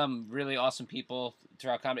met some really awesome people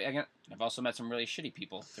throughout comedy. Again, I've also met some really shitty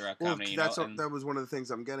people throughout comedy. That was one of the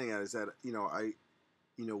things I'm getting at is that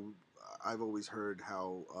I've always heard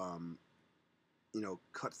how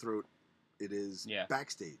cutthroat it is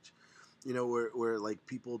backstage. You know, where like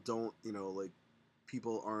people don't, like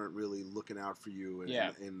people aren't really looking out for you,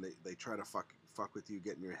 and they try to fuck with you,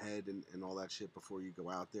 get in your head and all that shit before you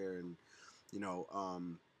go out there, and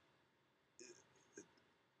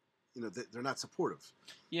they're not supportive.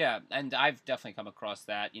 Yeah, and I've definitely come across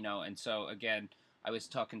that, and so again, I was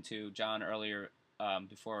talking to John earlier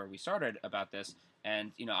before we started about this,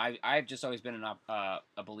 and I've just always been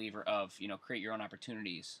a believer of create your own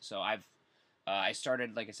opportunities. So I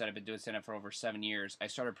started, like I said, I've been doing stand-up for over 7 years. I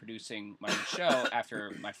started producing my own show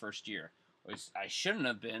after my first year. I shouldn't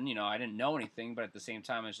have been, I didn't know anything, but at the same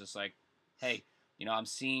time, it's just like, hey, I'm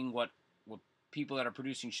seeing what people that are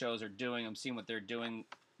producing shows are doing. I'm seeing what they're doing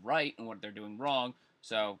right and what they're doing wrong.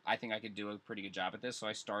 So I think I could do a pretty good job at this. So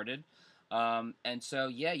I started. And so,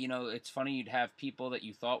 yeah, it's funny. You'd have people that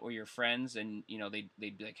you thought were your friends, and, they'd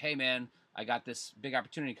be like, hey, man, I got this big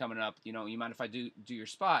opportunity coming up. You mind if I do your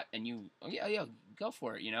spot? And you, oh, yeah, go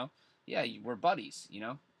for it, Yeah, we're buddies,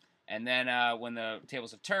 And then when the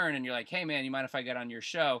tables have turned and you're like, hey, man, you mind if I get on your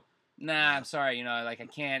show? Nah, I'm sorry, I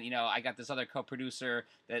can't, I got this other co-producer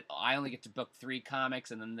that I only get to book 3 comics,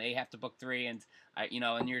 and then they have to book 3, and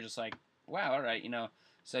and you're just like, wow, all right,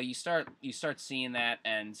 So you start seeing that,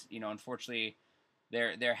 and unfortunately,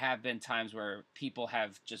 there have been times where people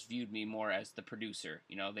have just viewed me more as the producer.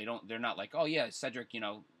 They're not like, oh yeah, Cedric,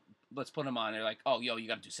 let's put him on. They're like, oh, yo, you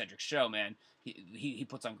got to do Cedric's show, man. He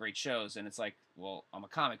puts on great shows, and it's like, well, I'm a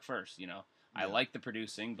comic first, Yeah. I like the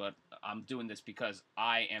producing, but I'm doing this because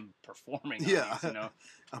I am performing. Yeah, these,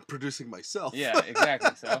 I'm producing myself. Yeah,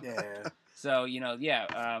 exactly. So yeah. So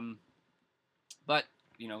but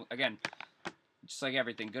again, just like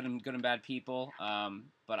everything, good and bad people.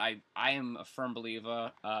 But I am a firm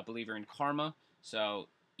believer in karma. So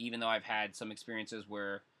even though I've had some experiences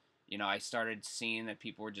where I started seeing that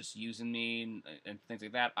people were just using me and things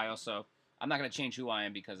like that, I'm not going to change who I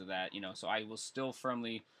am because of that. So I will still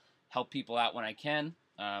firmly help people out when I can.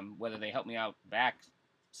 Whether they help me out back,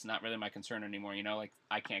 it's not really my concern anymore. Like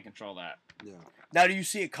I can't control that. Yeah. Now, do you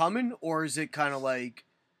see it coming, or is it kind of like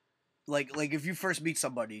if you first meet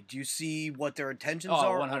somebody, do you see what their intentions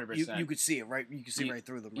are? 100%. You could see it, right? You can see right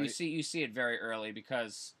through them, right? You see it very early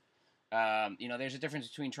because, there's a difference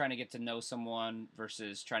between trying to get to know someone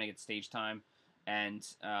versus trying to get stage time. And,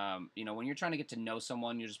 when you're trying to get to know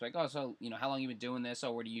someone, you're just like, oh, so, how long you been doing this?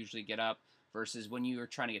 Oh, where do you usually get up? Versus when you're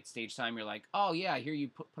trying to get stage time, you're like, oh, yeah, I hear you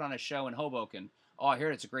put on a show in Hoboken. Oh, I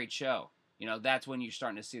hear it's a great show. That's when you're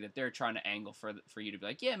starting to see that they're trying to angle for you to be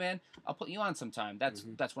like, yeah, man, I'll put you on sometime. That's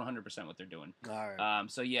 100% what they're doing. All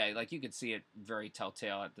right. So, yeah, like you could see it very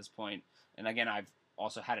telltale at this point. And, again, I've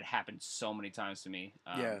also had it happen so many times to me.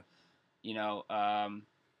 Yeah. And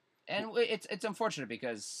it's unfortunate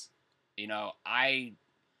because, I'm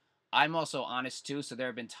also honest, too. So there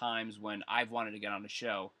have been times when I've wanted to get on a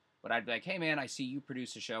show. But I'd be like, hey, man, I see you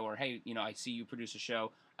produce a show. Or, hey, I see you produce a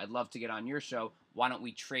show. I'd love to get on your show. Why don't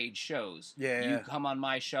we trade shows? Yeah. You come on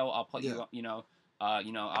my show. I'll put you,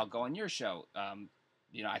 I'll go on your show.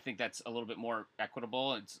 I think that's a little bit more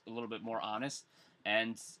equitable. It's a little bit more honest.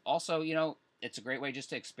 And also, it's a great way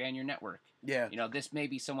just to expand your network. Yeah. This may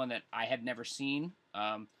be someone that I had never seen.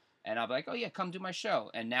 And I'll be like, oh, yeah, come do my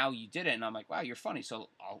show. And now you did it. And I'm like, wow, you're funny. So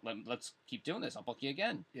let's keep doing this. I'll book you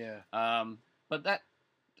again. Yeah. But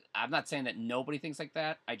I'm not saying that nobody thinks like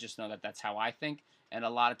that. I just know that that's how I think. And a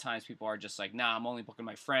lot of times people are just like, nah, I'm only booking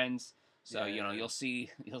my friends. So, you'll see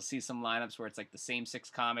some lineups where it's like the same 6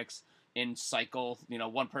 comics in cycle.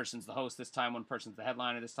 One person's the host this time, one person's the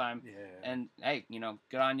headliner this time. Yeah. And, hey,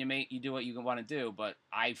 good on you, mate. You do what you want to do. But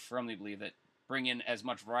I firmly believe that bring in as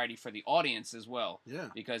much variety for the audience as well. Yeah.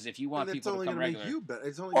 Because if you want people to come regular.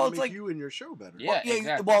 It's only going to make you and your show better. Yeah,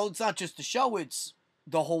 exactly. Well, it's not just the show. It's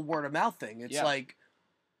the whole word of mouth thing. It's like,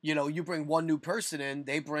 you bring one new person in,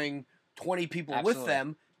 they bring 20 people with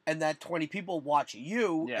them, and that 20 people watch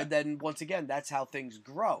you, and then once again, that's how things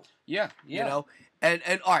grow. Yeah.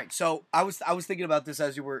 And all right, so I was thinking about this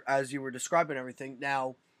as you were describing everything.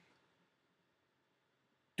 Now,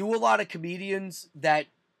 do a lot of comedians that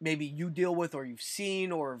maybe you deal with or you've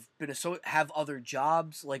seen or have other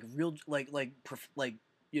jobs like real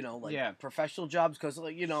professional jobs, because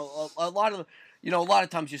a lot of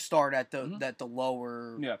times you start at the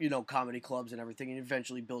lower comedy clubs and everything, and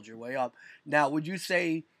eventually build your way up. Now, would you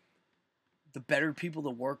say the better people to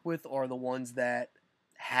work with are the ones that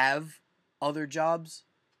have other jobs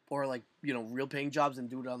or real paying jobs and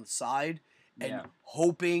do it on the side and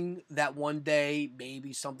hoping that one day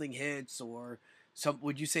maybe something hits, or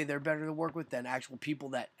would you say they're better to work with than actual people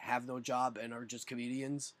that have no job and are just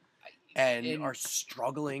comedians and are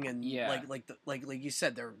struggling and like you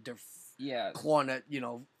said they're clawing at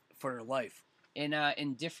for their life?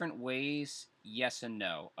 In different ways, yes and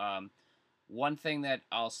no. One thing that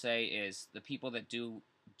I'll say is the people that do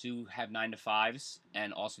have 9-to-5s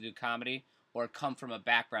and also do comedy or come from a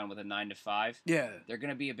background with a 9-to-5, they're going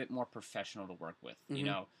to be a bit more professional to work with.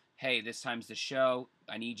 Mm-hmm. Hey, this time's the show.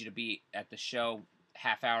 I need you to be at the show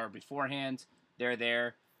half hour beforehand. They're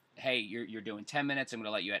there. Hey, you're doing 10 minutes. I'm going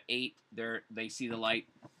to let you at 8. They see the light.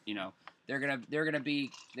 They're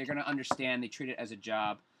gonna understand. They treat it as a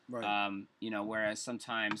job. Right. Whereas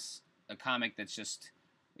sometimes a comic that's just,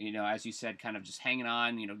 as you said, kind of just hanging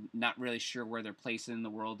on, not really sure where their place in the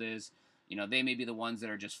world is. They may be the ones that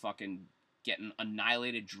are just fucking getting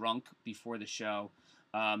annihilated drunk before the show.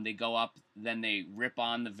 They go up, then they rip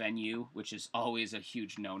on the venue, which is always a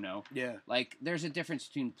huge no-no. Yeah. Like, there's a difference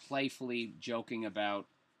between playfully joking about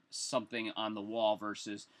something on the wall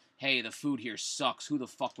versus, hey, the food here sucks. Who the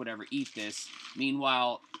fuck would ever eat this?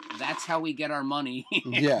 Meanwhile, that's how we get our money.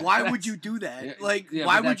 Yeah. Why would you do that?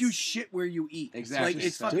 Why would you shit where you eat? Exactly.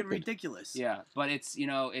 It's fucking ridiculous. Yeah, but it's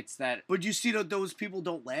it's that. But you see that those people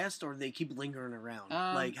don't last, or they keep lingering around.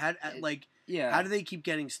 How do they keep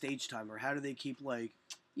getting stage time, or how do they keep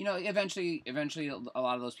eventually a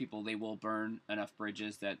lot of those people, they will burn enough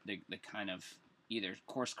bridges that they kind of either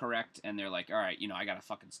course correct and they're like, all right, I gotta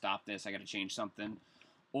fucking stop this. I gotta change something.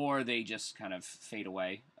 Or they just kind of fade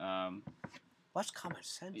away. That's common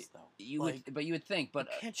sense, though. You would think, but you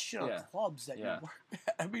can't shit on clubs that you work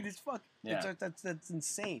at. I mean, it's fucking. Yeah. That's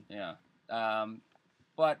insane. Yeah.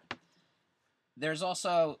 But there's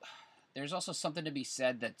also something to be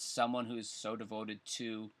said that someone who's so devoted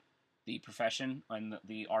to the profession and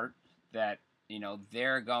the art that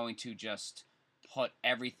they're going to just put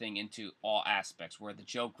everything into all aspects. Where the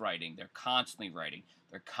joke writing, they're constantly writing.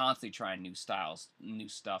 They're constantly trying new styles, new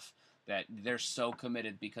stuff, that they're so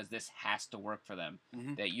committed because this has to work for them.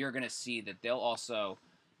 Mm-hmm. That you're going to see that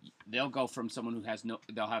they'll go from someone who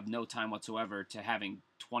they'll have no time whatsoever to having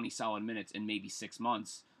 20 solid minutes in maybe 6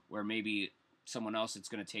 months, where maybe someone else it's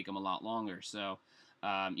going to take them a lot longer. So,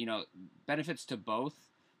 benefits to both.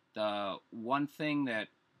 The one thing that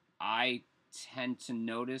I tend to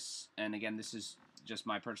notice, and again, this is just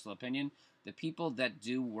my personal opinion, the people that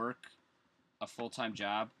do work a full-time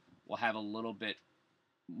job will have a little bit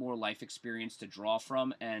more life experience to draw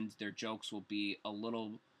from, and their jokes will be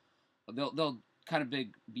they'll kind of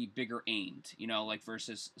be bigger aimed,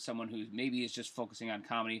 versus someone who maybe is just focusing on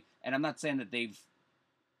comedy. And I'm not saying that they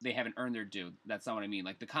haven't earned their due. That's not what I mean.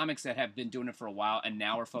 Like, the comics that have been doing it for a while and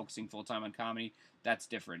now are focusing full-time on comedy, that's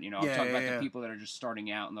different. I'm talking about the people that are just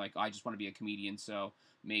starting out and they're like, I just want to be a comedian, so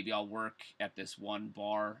maybe I'll work at this one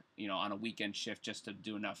bar, on a weekend shift just to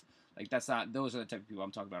do enough. Like, those are the type of people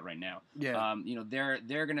I'm talking about right now. Yeah.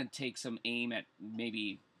 They're going to take some aim at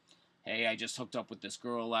maybe, hey, I just hooked up with this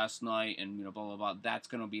girl last night and, blah, blah, blah. That's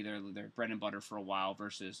going to be their bread and butter for a while,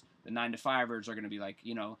 versus the 9-to-5ers are going to be like,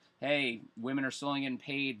 hey, women are still only getting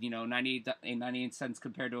paid, 98 cents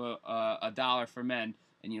compared to a dollar for men.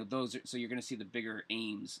 And, so you're going to see the bigger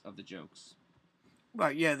aims of the jokes.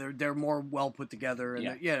 Right, yeah, they're more well put together,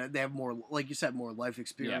 and they have more, like you said, more life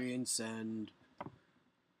experience and,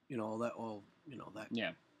 all that, that.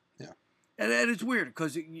 Yeah. Yeah. And it's weird,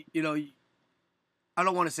 because, I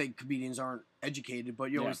don't want to say comedians aren't educated,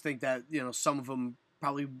 but you always think that, some of them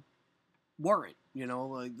probably weren't,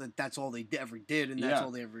 like that's all they ever did, and that's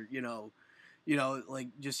all they ever,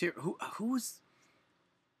 just here.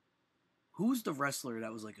 Who was the wrestler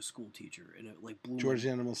that was like a school teacher and it like blew George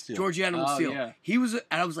Animal Steel. George Animal Steel. Yeah. He was, and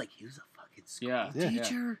I was like, he was a fucking school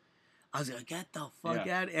teacher. Yeah. I was like, get the fuck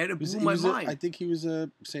out, and it blew he my was mind. I think he was a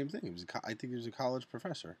same thing. I think he was a college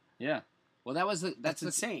professor. Yeah. Well, that's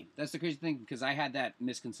insane. That's the crazy thing, because I had that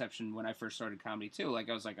misconception when I first started comedy too. Like,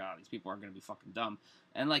 I was like, oh, these people aren't going to be fucking dumb.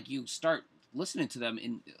 And like, you start listening to them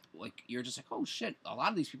and like, you're just like, oh shit, a lot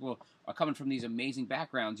of these people are coming from these amazing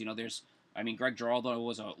backgrounds. Greg Giraldo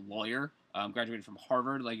was a lawyer, graduated from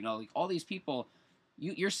Harvard. Like, like all these people,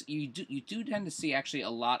 you do tend to see actually a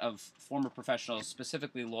lot of former professionals,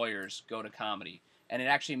 specifically lawyers, go to comedy. and it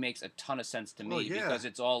actually makes a ton of sense to me because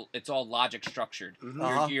it's all logic structured.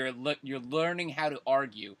 You're learning how to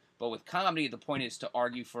argue, but with comedy, the point is to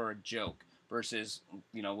argue for a joke versus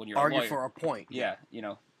when you're argue a lawyer. For a point. Yeah,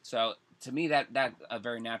 so. To me, that a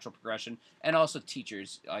very natural progression, and also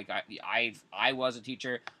teachers. Like I was a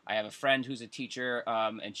teacher. I have a friend who's a teacher,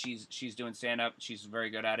 and she's doing stand up. She's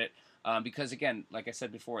very good at it. Because again, like I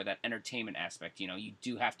said before, that entertainment aspect. You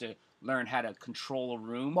do have to learn how to control a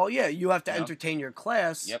room. Well, yeah, you have to entertain your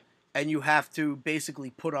class. Yep. And you have to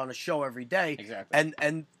basically put on a show every day. Exactly.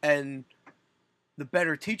 And the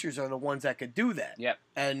better teachers are the ones that could do that. Yep.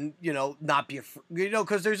 And, not be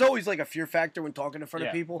because there's always like a fear factor when talking in front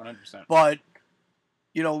of people. 100%. But,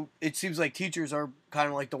 it seems like teachers are kind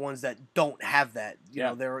of like the ones that don't have that. You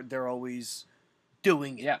know, they're always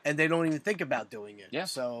doing it. Yeah. And they don't even think about doing it. Yeah.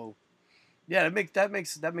 So, yeah, that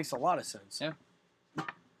makes a lot of sense. Yeah. All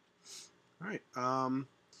right.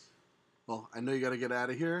 Well, I know you got to get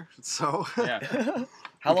out of here, so yeah.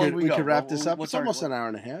 How long we could wrap this up. It's almost an hour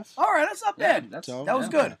and a half. All right, that's not bad. That was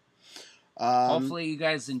good. Hopefully, you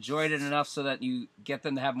guys enjoyed it enough so that you get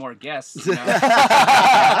them to have more guests. I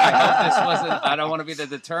hope this wasn't. I don't want to be the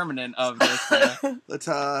determinant of this. Let's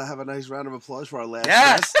have a nice round of applause for our last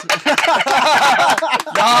guest. No.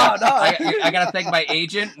 I got to thank my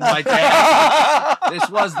agent and my dad. This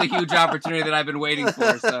was the huge opportunity that I've been waiting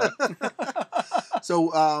for.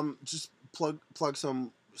 So, just plug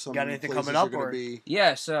some. Got anything coming up?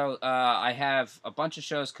 Yeah, so I have a bunch of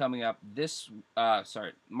shows coming up.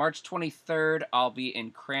 March 23rd, I'll be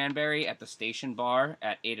in Cranberry at the Station Bar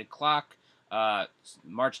at 8 o'clock.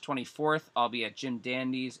 March 24th, I'll be at Jim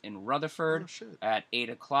Dandy's in Rutherford at 8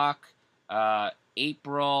 o'clock.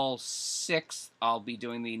 April 6th, I'll be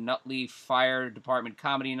doing the Nutley Fire Department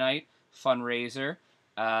Comedy Night fundraiser.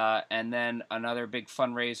 And then another big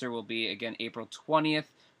fundraiser will be, again, April 20th.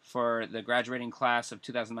 For the graduating class of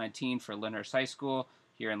 2019 for Lyndhurst High School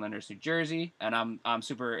here in Lyndhurst, New Jersey, and I'm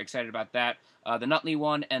super excited about that. The Nutley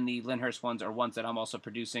one and the Lyndhurst ones are ones that I'm also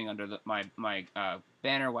producing under my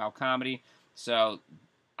banner, Wow Comedy. So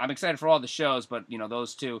I'm excited for all the shows, but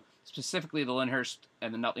those two, specifically the Lyndhurst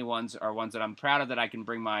and the Nutley ones, are ones that I'm proud of that I can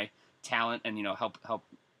bring my talent and help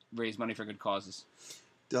raise money for good causes.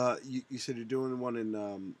 You said you're doing one in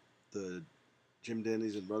the Jim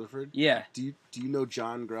Dandy's in Rutherford? Yeah. Do you know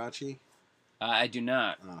John Gracci? I do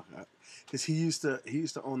not. Because he used to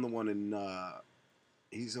own the one in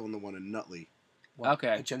Nutley. What?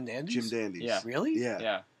 Okay. Jim Dandy's? Jim Dandy's. Yeah. Really? Yeah.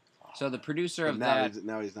 Yeah. So the producer of now that.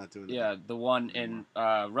 Now he's not doing that. Yeah, the one in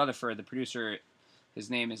Rutherford. The producer, his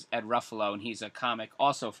name is Ed Ruffalo, and he's a comic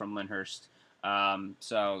also from Lyndhurst.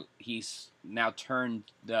 So he's now turned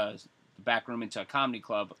the back room into a comedy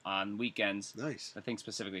club on weekends. Nice. I think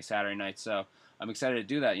specifically Saturday nights. So I'm excited to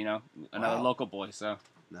do that. Another local boy. So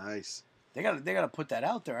nice. They gotta put that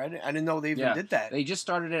out there. I didn't know they even did that. They just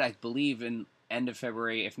started it, I believe, in end of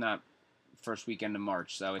February, if not first weekend of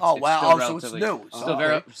March. So it's wow! Still so it's new.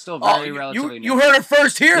 Still very relatively new. You heard it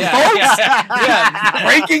first here, folks. Yeah.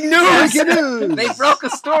 Breaking news. They broke a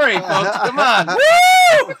story, folks. Come on.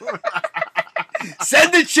 Woo!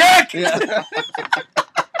 Send the check. Yeah.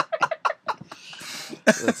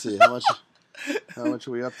 Let's see how much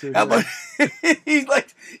are we up to? How much? He's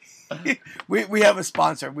like, we have a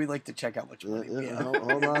sponsor. We like to check out much money.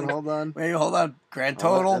 Hold on. Wait, hold on. Grand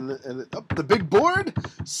total. And the big board,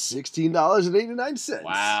 $16.89.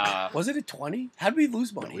 Wow. Was it at 20? How did we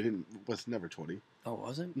lose money? No, we didn't. It was never 20. Oh,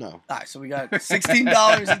 was it? No. All right, so we got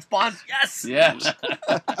 $16 in sponsors. Yes. Yeah.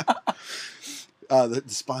 The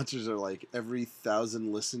sponsors are like every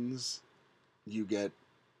 1,000 listens, you get,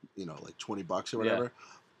 like $20 or whatever. Yeah.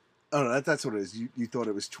 Oh no, that's what it is. You thought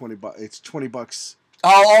it was $20. It's $20.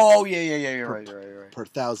 Oh yeah. You're right. Per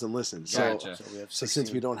 1,000 listens. Gotcha. So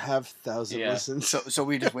since we don't have 1,000 listens, so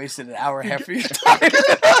we just wasted an hour and a half of your time.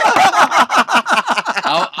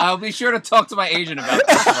 I'll be sure to talk to my agent about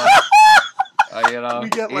this one.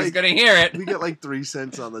 He's gonna hear it. We get like 3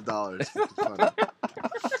 cents on the dollar. It's funny.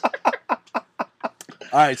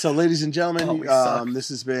 All right, so ladies and gentlemen, this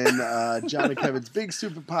has been John and Kevin's Big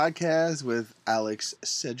Stupid Podcast with Alex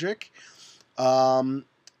Cedric. We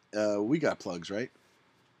got plugs, right?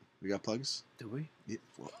 We got plugs? Do we? Yeah.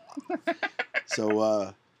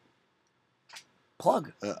 So,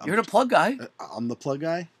 plug. You're the plug guy. I'm the plug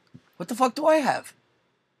guy. What the fuck do I have?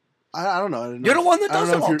 I don't know. You're the one that does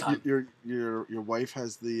it all the time. Your wife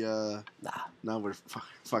has the. Nah. No,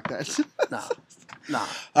 fuck that. Nah.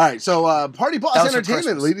 All right, so Party Boss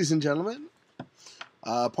Entertainment, ladies and gentlemen.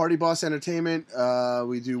 Party Boss Entertainment.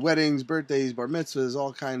 We do weddings, birthdays, bar mitzvahs,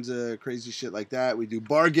 all kinds of crazy shit like that. We do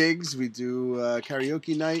bar gigs. We do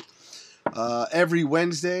karaoke night. Every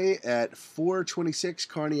Wednesday at 426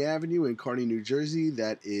 Kearny Avenue in Kearny, New Jersey.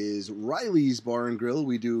 That is Riley's Bar and Grill.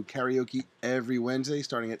 We do karaoke every Wednesday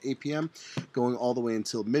starting at 8 p.m., going all the way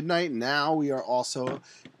until midnight. Now we are also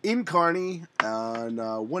in Kearny on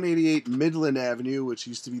 188 Midland Avenue, which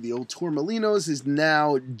used to be the old Tormelinos, is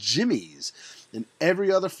now Jimmy's. And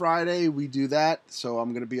every other Friday we do that. So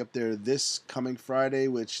I'm going to be up there this coming Friday,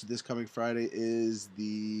 which this coming Friday is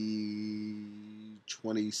the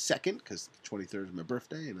 22nd, because 23rd is my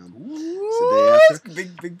birthday, and it's the day after.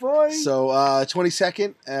 Big boy. So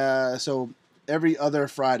 22nd. So every other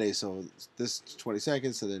Friday. So this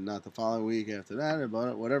 22nd. So then not the following week after that.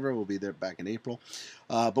 Whatever. We'll be there back in April.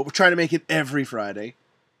 But we're trying to make it every Friday.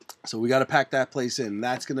 So we got to pack that place in.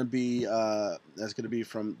 That's gonna be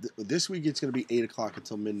from this week. It's gonna be 8 o'clock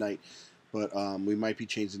until midnight, but we might be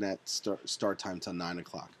changing that start time till 9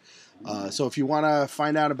 o'clock. So if you want to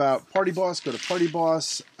find out about Party Boss, go to Party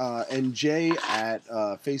Boss NJ at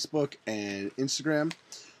Facebook and Instagram.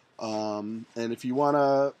 And if you want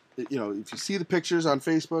to, if you see the pictures on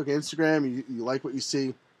Facebook, Instagram, you like what you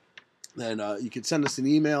see, then you can send us an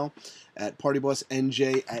email at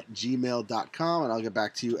partybossnj@gmail.com, and I'll get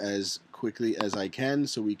back to you as quickly as I can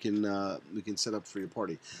so we can set up for your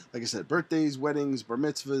party. Like I said, birthdays, weddings, bar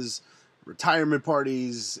mitzvahs, retirement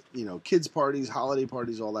parties, kids parties, holiday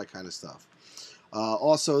parties, all that kind of stuff.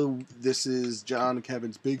 Also, this is John and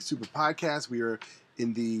Kevin's Big Super Podcast. We are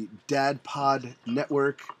in the Dad Pod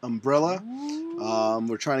Network umbrella.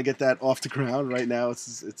 We're trying to get that off the ground right now.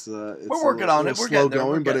 We're working on it. We're slow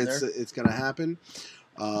going, but it's going to happen.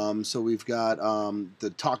 So we've got the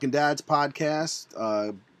Talking Dads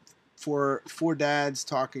podcast, four dads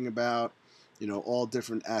talking about all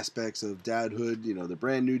different aspects of dadhood. The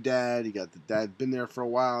brand new dad. You got the dad been there for a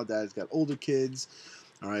while. Dad's got older kids.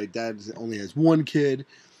 All right, dad only has one kid.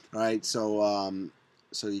 All right, so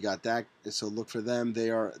you got that. So look for them.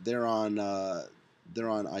 They're on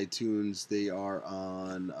iTunes. They are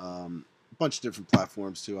on a bunch of different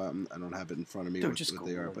platforms too. I don't have it in front of me what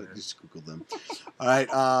they are, but just Google them. All right,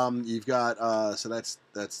 you've got so that's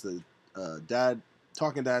the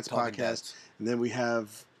Talking Dads podcast, and then we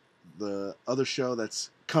have the other show that's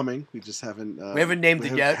coming. We just haven't named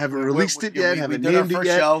it yet. Haven't released it yet. Haven't named it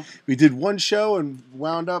yet. Show. We did one show and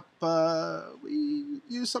wound up we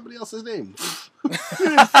used somebody else's name. We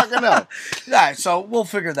didn't fucking know. All right, so we'll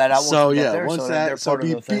figure that out. So be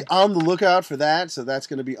on the lookout for that. So that's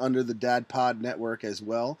going to be under the Dad Pod Network as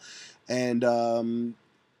well, and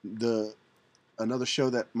another show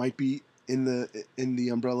that might be in the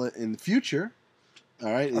umbrella in the future.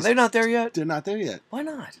 All right, are they not there yet? They're not there yet. Why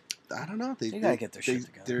not? I don't know. They gotta get their shit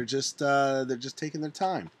together. They're just taking their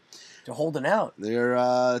time. They're holding out.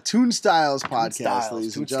 They're Toon Styles podcast,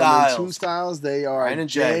 ladies and gentlemen. Toon Styles. They are Brian and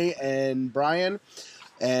Jay and Brian,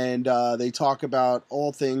 and they talk about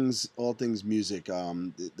all things music.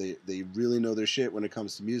 They really know their shit when it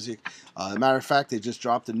comes to music. Matter of fact, they just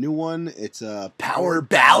dropped a new one. It's Power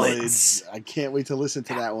Ballads. I can't wait to listen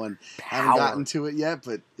to that one. I haven't gotten to it yet,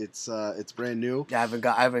 but it's brand new. Yeah, I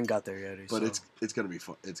haven't got there yet. But it's gonna be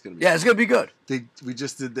fun. It's gonna be it's gonna be good. They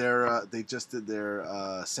just did their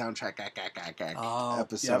soundtrack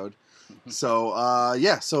episode. Yep.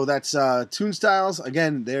 So so that's Toon Styles.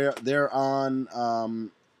 Again, they're on.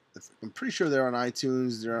 I'm pretty sure they're on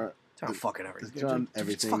iTunes. They're on fucking everything. They're on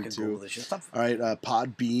everything too. All right,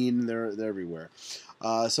 Podbean. They're everywhere.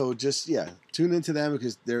 So just tune into them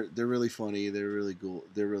because they're really funny. They're really cool.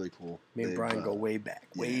 They're really cool. Me and Brian go way back.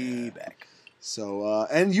 Way back. So,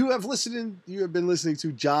 and you have been listening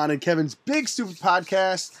to John and Kevin's Big Stupid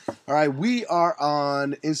Podcast. All right, we are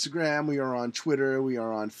on Instagram, we are on Twitter, we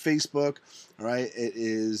are on Facebook. All right, it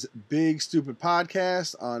is Big Stupid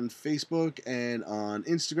Podcast on Facebook and on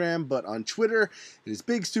Instagram, but on Twitter, it is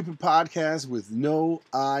Big Stupid Podcast with no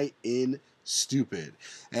I in stupid.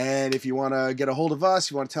 And if you want to get a hold of us,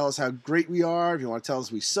 you want to tell us how great we are, if you want to tell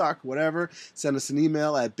us we suck, whatever, send us an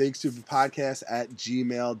email at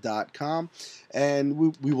bigstupidpodcast@gmail.com, and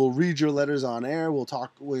we will read your letters on air. We'll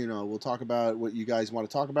talk about what you guys want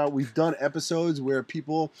to talk about. We've done episodes where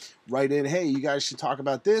people write in, hey, you guys should talk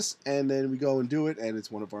about this, and then we go and do it, and it's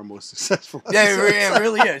one of our most successful episodes. Yeah, it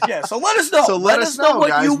really is. Yeah, so let us know. So let us know what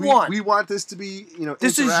guys. You want. We want this to be,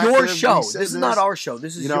 this is your show. This is not our show.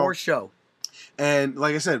 This is your show. And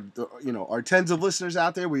like I said, our tens of listeners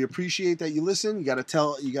out there, we appreciate that you listen. You got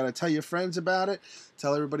to tell your friends about it.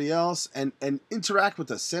 Tell everybody else, and interact with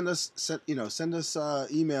us. Send us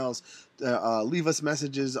emails. Leave us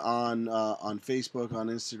messages on Facebook, on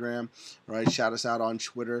Instagram. Right, shout us out on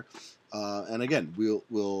Twitter. And again,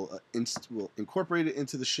 we'll incorporate it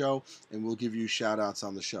into the show, and we'll give you shout outs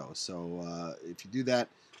on the show. So if you do that,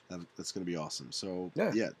 That's going to be awesome. So,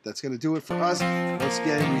 yeah, that's going to do it for us. Once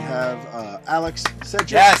again, we have Alex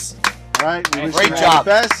Cedric. Yes. All right. We wish Great you job. the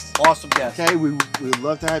best. Awesome guest. Okay. We'd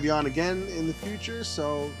love to have you on again in the future.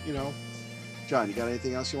 So, John, you got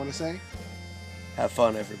anything else you want to say? Have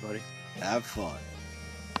fun, everybody. Have fun.